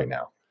videos right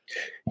now.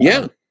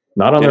 Yeah,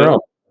 not on their own.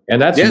 And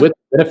that's with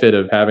the benefit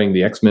of having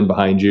the X-Men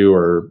behind you,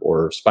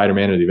 or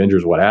Spider-Man or the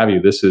Avengers, what have you.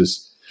 This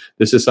is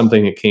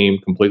something that came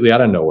completely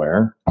out of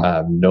nowhere.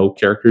 No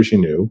characters you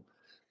knew.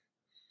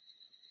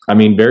 I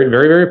mean, very,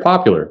 very, very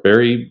popular.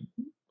 Very,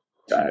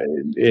 that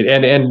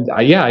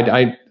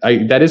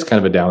is kind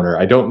of a downer.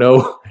 I don't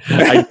know.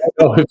 I don't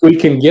know if we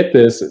can get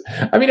this.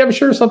 I mean, I'm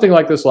sure something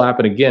like this will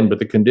happen again, but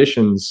the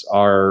conditions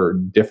are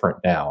different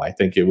now. I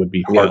think it would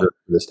be harder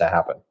for this to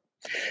happen.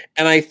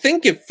 And I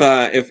think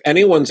if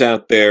anyone's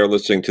out there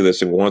listening to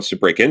this and wants to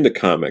break into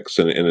comics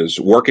and is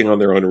working on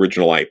their own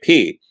original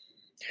IP,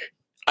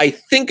 I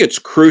think it's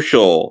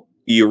crucial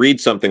you read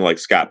something like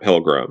Scott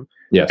Pilgrim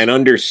and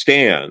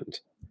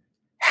understand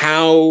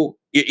how,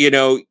 you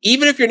know,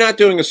 even if you're not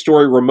doing a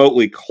story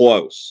remotely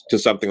close to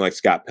something like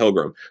Scott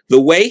Pilgrim,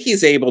 the way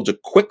he's able to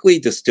quickly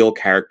distill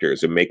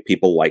characters and make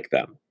people like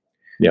them.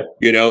 Yeah.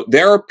 You know,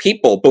 there are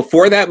people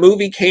before that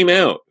movie came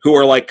out who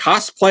are like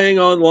cosplaying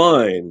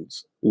online,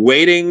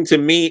 waiting to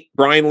meet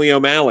Brian Lee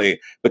O'Malley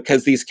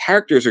because these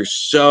characters are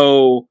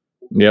so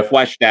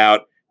fleshed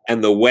out.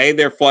 And the way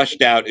they're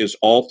fleshed out is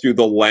all through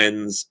the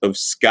lens of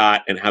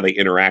Scott and how they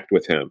interact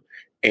with him.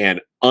 And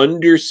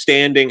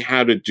understanding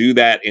how to do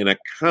that in a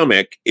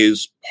comic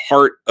is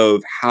part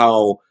of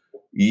how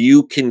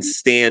you can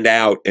stand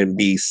out and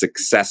be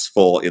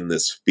successful in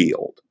this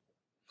field.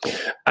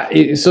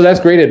 So that's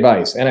great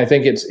advice, and I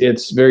think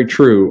it's very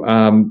true.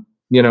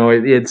 You know,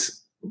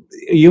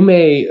 you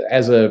may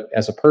as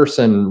a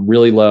person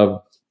really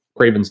love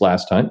Craven's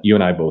Last Hunt. You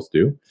and I both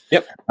do.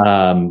 Yep.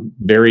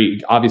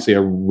 Very obviously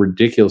a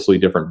ridiculously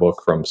different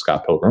book from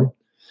Scott Pilgrim,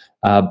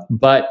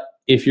 but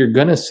if you're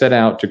going to set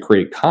out to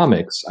create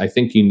comics, I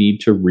think you need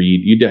to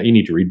read. You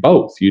need to read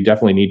both. You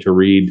definitely need to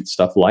read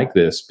stuff like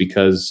this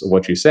because of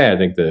what you say. I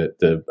think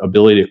the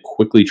ability to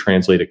quickly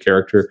translate a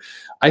character.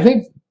 I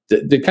think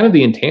the kind of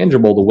the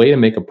intangible, the way to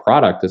make a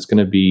product that's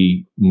going to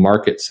be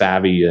market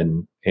savvy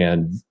and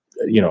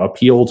you know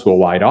appeal to a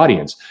wide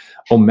audience.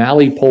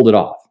 O'Malley pulled it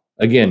off.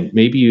 Again,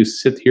 maybe you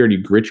sit here and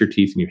you grit your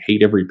teeth and you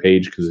hate every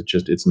page because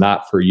it's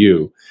not for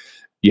you.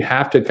 You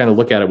have to kind of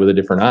look at it with a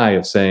different eye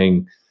of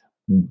saying,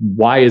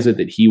 why is it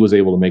that he was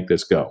able to make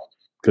this go?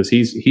 Because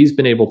he's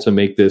been able to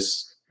make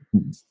this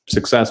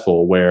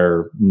successful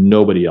where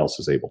nobody else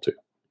is able to.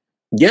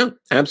 Yeah,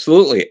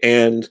 absolutely.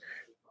 And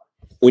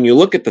when you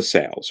look at the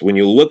sales, when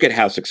you look at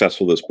how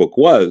successful this book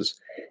was,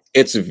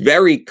 it's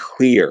very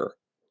clear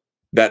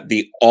that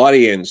the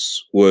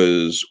audience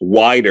was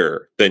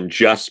wider than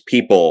just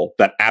people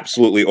that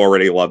absolutely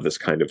already love this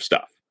kind of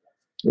stuff.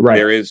 Right.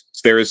 There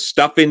is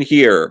stuff in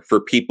here for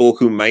people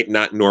who might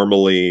not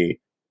normally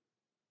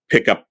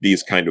pick up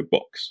these kind of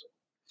books.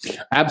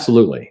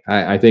 Absolutely.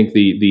 I think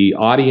the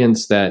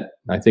audience that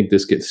I think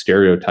this gets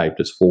stereotyped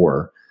as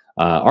for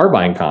are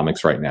buying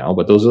comics right now,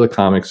 but those are the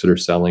comics that are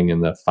selling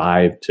in the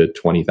 5,000 to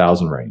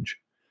 20,000 range.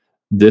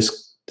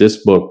 This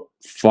book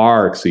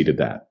far exceeded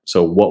that.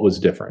 So what was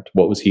different?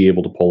 What was he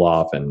able to pull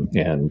off,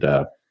 and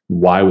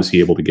why was he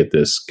able to get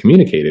this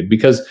communicated?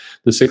 Because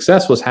the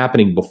success was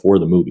happening before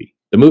the movie.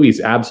 The movies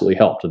absolutely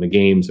helped, and the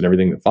games and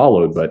everything that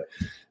followed, but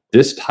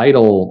this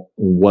title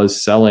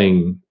was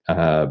selling.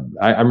 I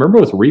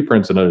remember with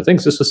reprints and other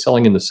things, this was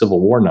selling in the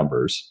Civil War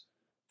numbers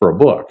for a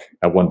book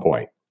at one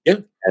point. Yeah.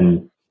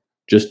 And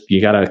just,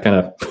 you got to kind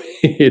of,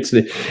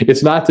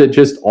 it's not that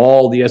just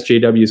all the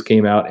SJWs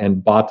came out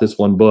and bought this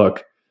one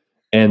book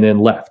and then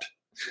left.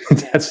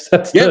 that's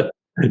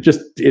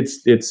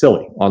it's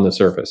silly on the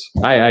surface.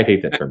 I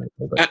hate that term.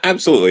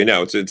 Absolutely.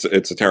 No, it's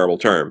a terrible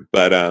term,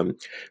 but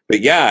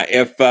yeah,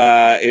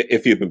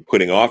 if you've been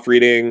putting off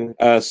reading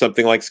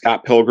something like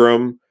Scott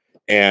Pilgrim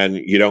and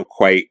you don't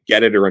quite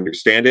get it or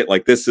understand it,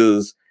 like it's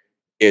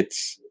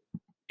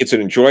an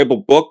enjoyable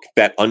book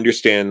that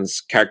understands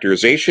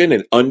characterization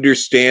and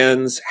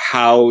understands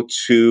how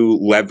to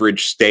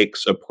leverage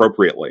stakes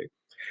appropriately.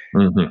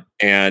 Mm-hmm.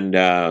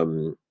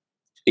 And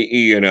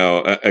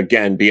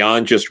again,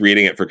 beyond just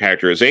reading it for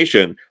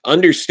characterization,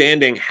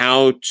 understanding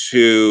how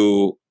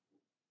to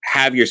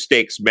have your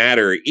stakes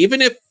matter,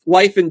 even if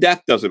life and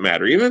death doesn't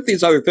matter, even if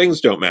these other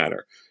things don't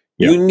matter.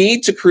 You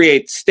need to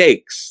create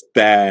stakes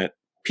that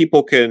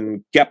people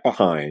can get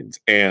behind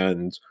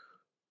and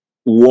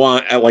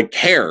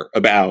care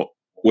about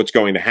what's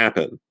going to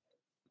happen.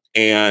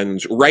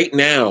 And right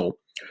now,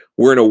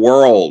 we're in a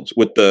world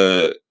with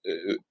the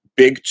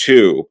big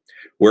two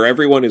where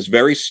everyone is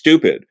very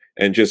stupid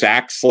and just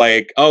acts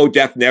like, oh,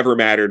 death never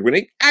mattered, when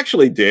it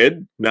actually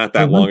did not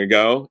that long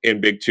ago in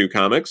big two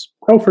comics.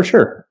 Oh, for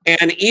sure.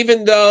 And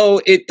even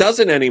though it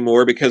doesn't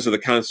anymore because of the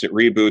constant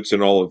reboots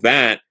and all of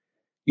that,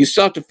 you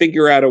still have to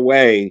figure out a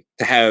way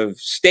to have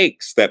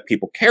stakes that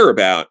people care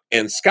about.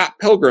 And Scott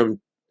Pilgrim,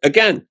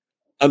 again,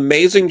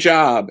 amazing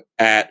job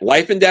at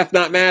life and death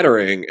not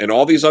mattering and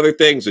all these other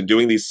things and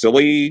doing these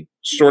silly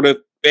sort of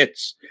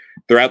bits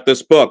throughout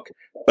this book.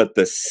 But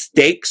the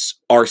stakes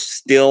are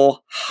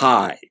still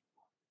high.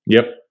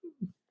 Yep,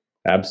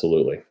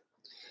 absolutely.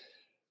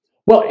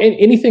 Well,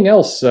 anything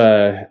else?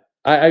 I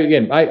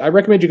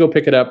recommend you go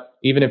pick it up,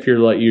 even if you're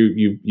like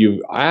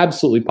you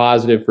absolutely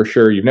positive for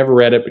sure you've never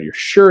read it, but you're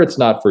sure it's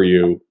not for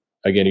you.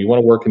 Again, you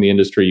want to work in the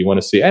industry, you want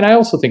to see, and I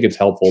also think it's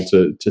helpful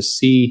to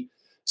see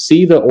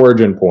the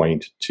origin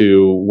point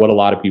to what a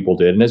lot of people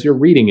did, and as you're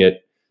reading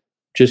it,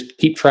 just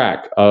keep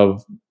track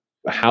of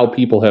how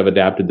people have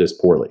adapted this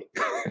poorly,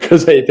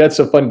 because that's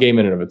a fun game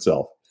in and of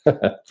itself.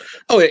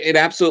 Oh, it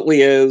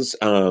absolutely is.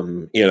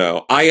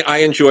 I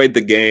enjoyed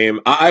the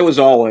game. I was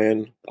all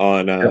in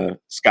on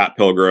Scott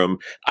Pilgrim.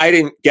 I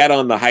didn't get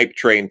on the hype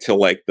train till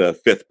like the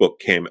fifth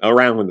book came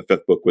around, when the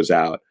fifth book was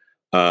out.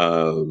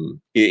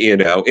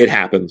 It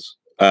happens.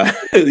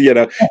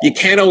 You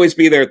can't always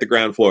be there at the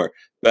ground floor.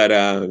 But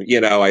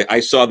I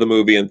saw the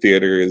movie in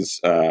theaters.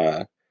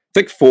 I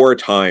think 4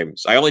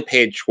 times. I only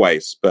paid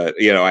twice, but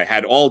I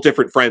had all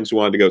different friends who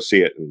wanted to go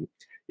see it, and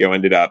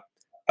ended up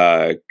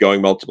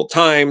going multiple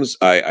times.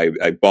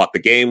 I bought the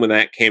game when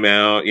that came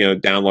out,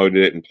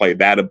 downloaded it and played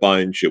that a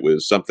bunch. It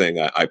was something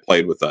I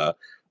played with a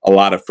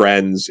lot of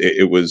friends.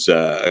 It was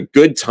a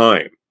good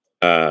time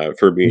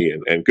for me,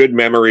 and good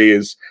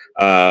memories.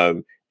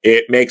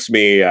 It makes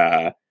me,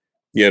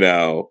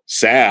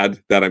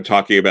 sad that I'm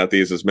talking about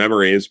these as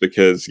memories,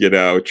 because,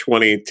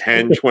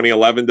 2010,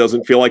 2011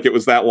 doesn't feel like it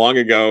was that long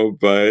ago,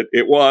 but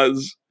it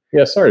was.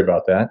 Yeah, sorry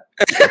about that.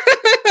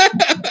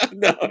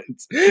 No,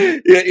 it's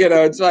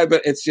fine,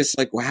 but it's just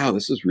like, wow,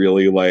 this is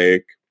really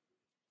like,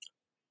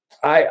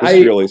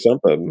 really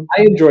something.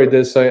 I enjoyed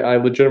this. I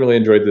legitimately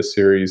enjoyed this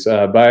series.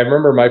 But I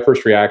remember my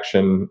first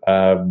reaction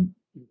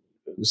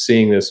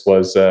seeing this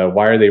was,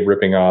 why are they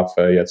ripping off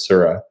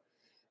Yatsura?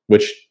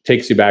 Which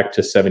takes you back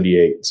to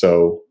 78.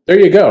 So there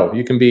you go.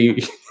 You can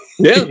be...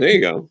 Yeah, there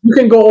you go. You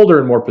can go older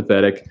and more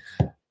pathetic,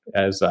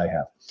 as I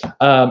have.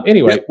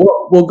 Anyway,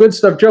 well, good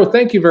stuff. Joe,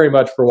 thank you very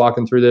much for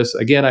walking through this.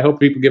 Again, I hope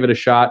people give it a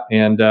shot.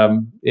 And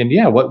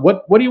yeah, what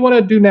do you want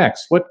to do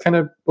next? What kind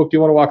of book do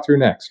you want to walk through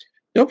next?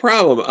 No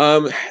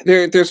problem.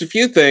 There's a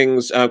few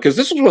things, because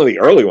this was one of the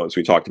early ones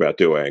we talked about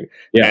doing,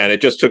 and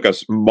it just took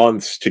us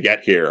months to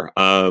get here.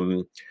 I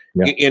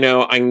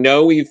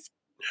know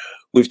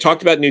we've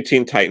talked about New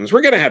Teen Titans.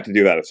 We're going to have to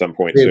do that at some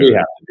point soon. We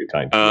have to do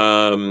Titans.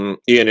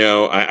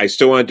 I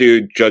still want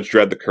to do Judge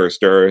Dredd: The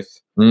Cursed Earth.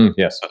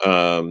 Yes.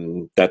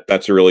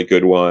 That's a really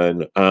good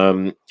one.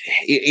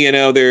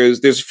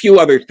 There's a few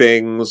other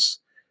things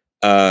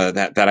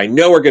that I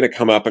know are going to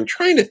come up. I'm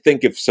trying to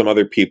think if some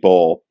other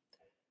people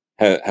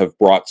have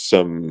brought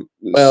some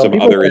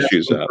other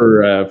issues up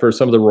for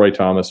some of the Roy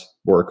Thomas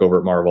work over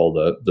at Marvel,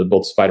 the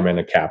both Spider-Man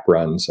and Cap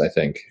runs, I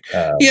think.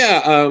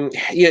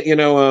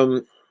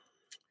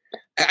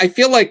 I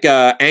feel like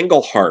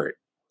Englehart.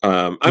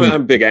 I'm a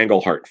big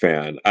Englehart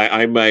fan.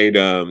 I might,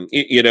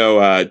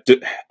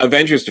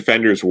 Avengers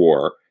Defenders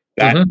War,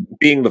 that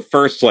being the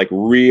first like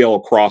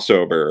real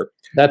crossover.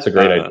 That's a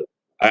great idea.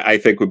 I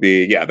think would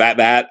be,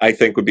 that I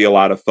think would be a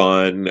lot of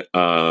fun.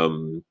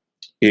 I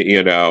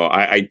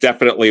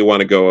definitely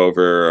want to go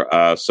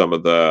over some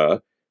of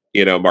the,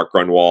 Mark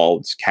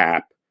Grunwald's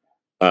Cap,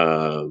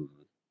 and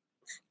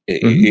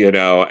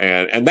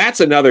that's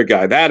another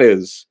guy that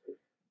is,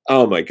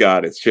 oh my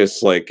God, it's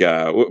just like,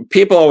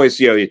 people always,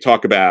 you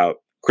talk about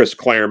Chris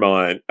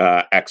Claremont,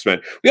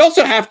 X-Men. We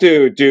also have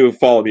to do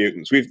Fall of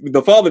Mutants.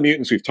 The Fall of the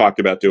Mutants we've talked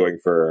about doing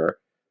for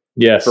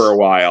a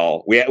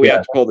while. We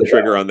have to pull the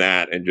trigger on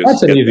that, and just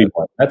that's an easy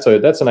one.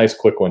 That's a nice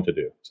quick one to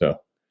do. So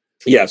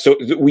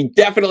we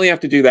definitely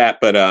have to do that.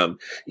 But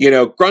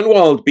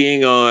Grunwald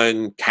being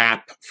on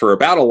Cap for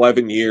about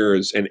 11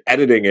 years and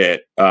editing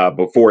it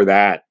before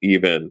that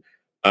even.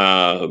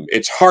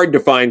 It's hard to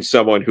find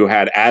someone who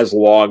had as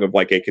long of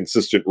like a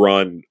consistent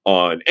run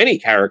on any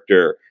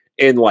character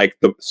in like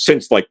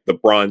since the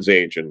Bronze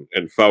Age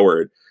and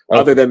forward,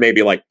 other than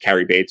maybe like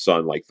Carrie Bates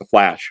on like The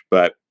Flash.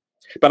 But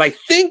I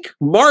think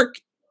Mark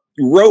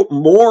wrote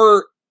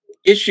more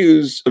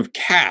issues of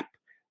Cap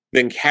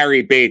than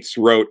Carrie Bates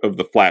wrote of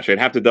The Flash. I'd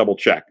have to double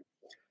check.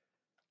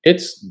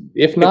 It's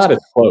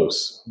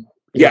close.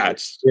 Yeah,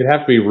 it'd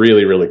have to be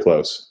really, really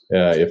close.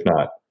 If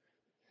not.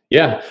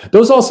 Yeah,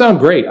 those all sound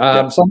great.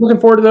 So I'm looking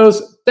forward to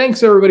those.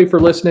 Thanks everybody for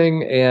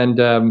listening, and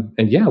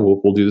yeah,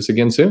 we'll do this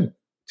again soon.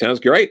 Sounds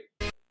great.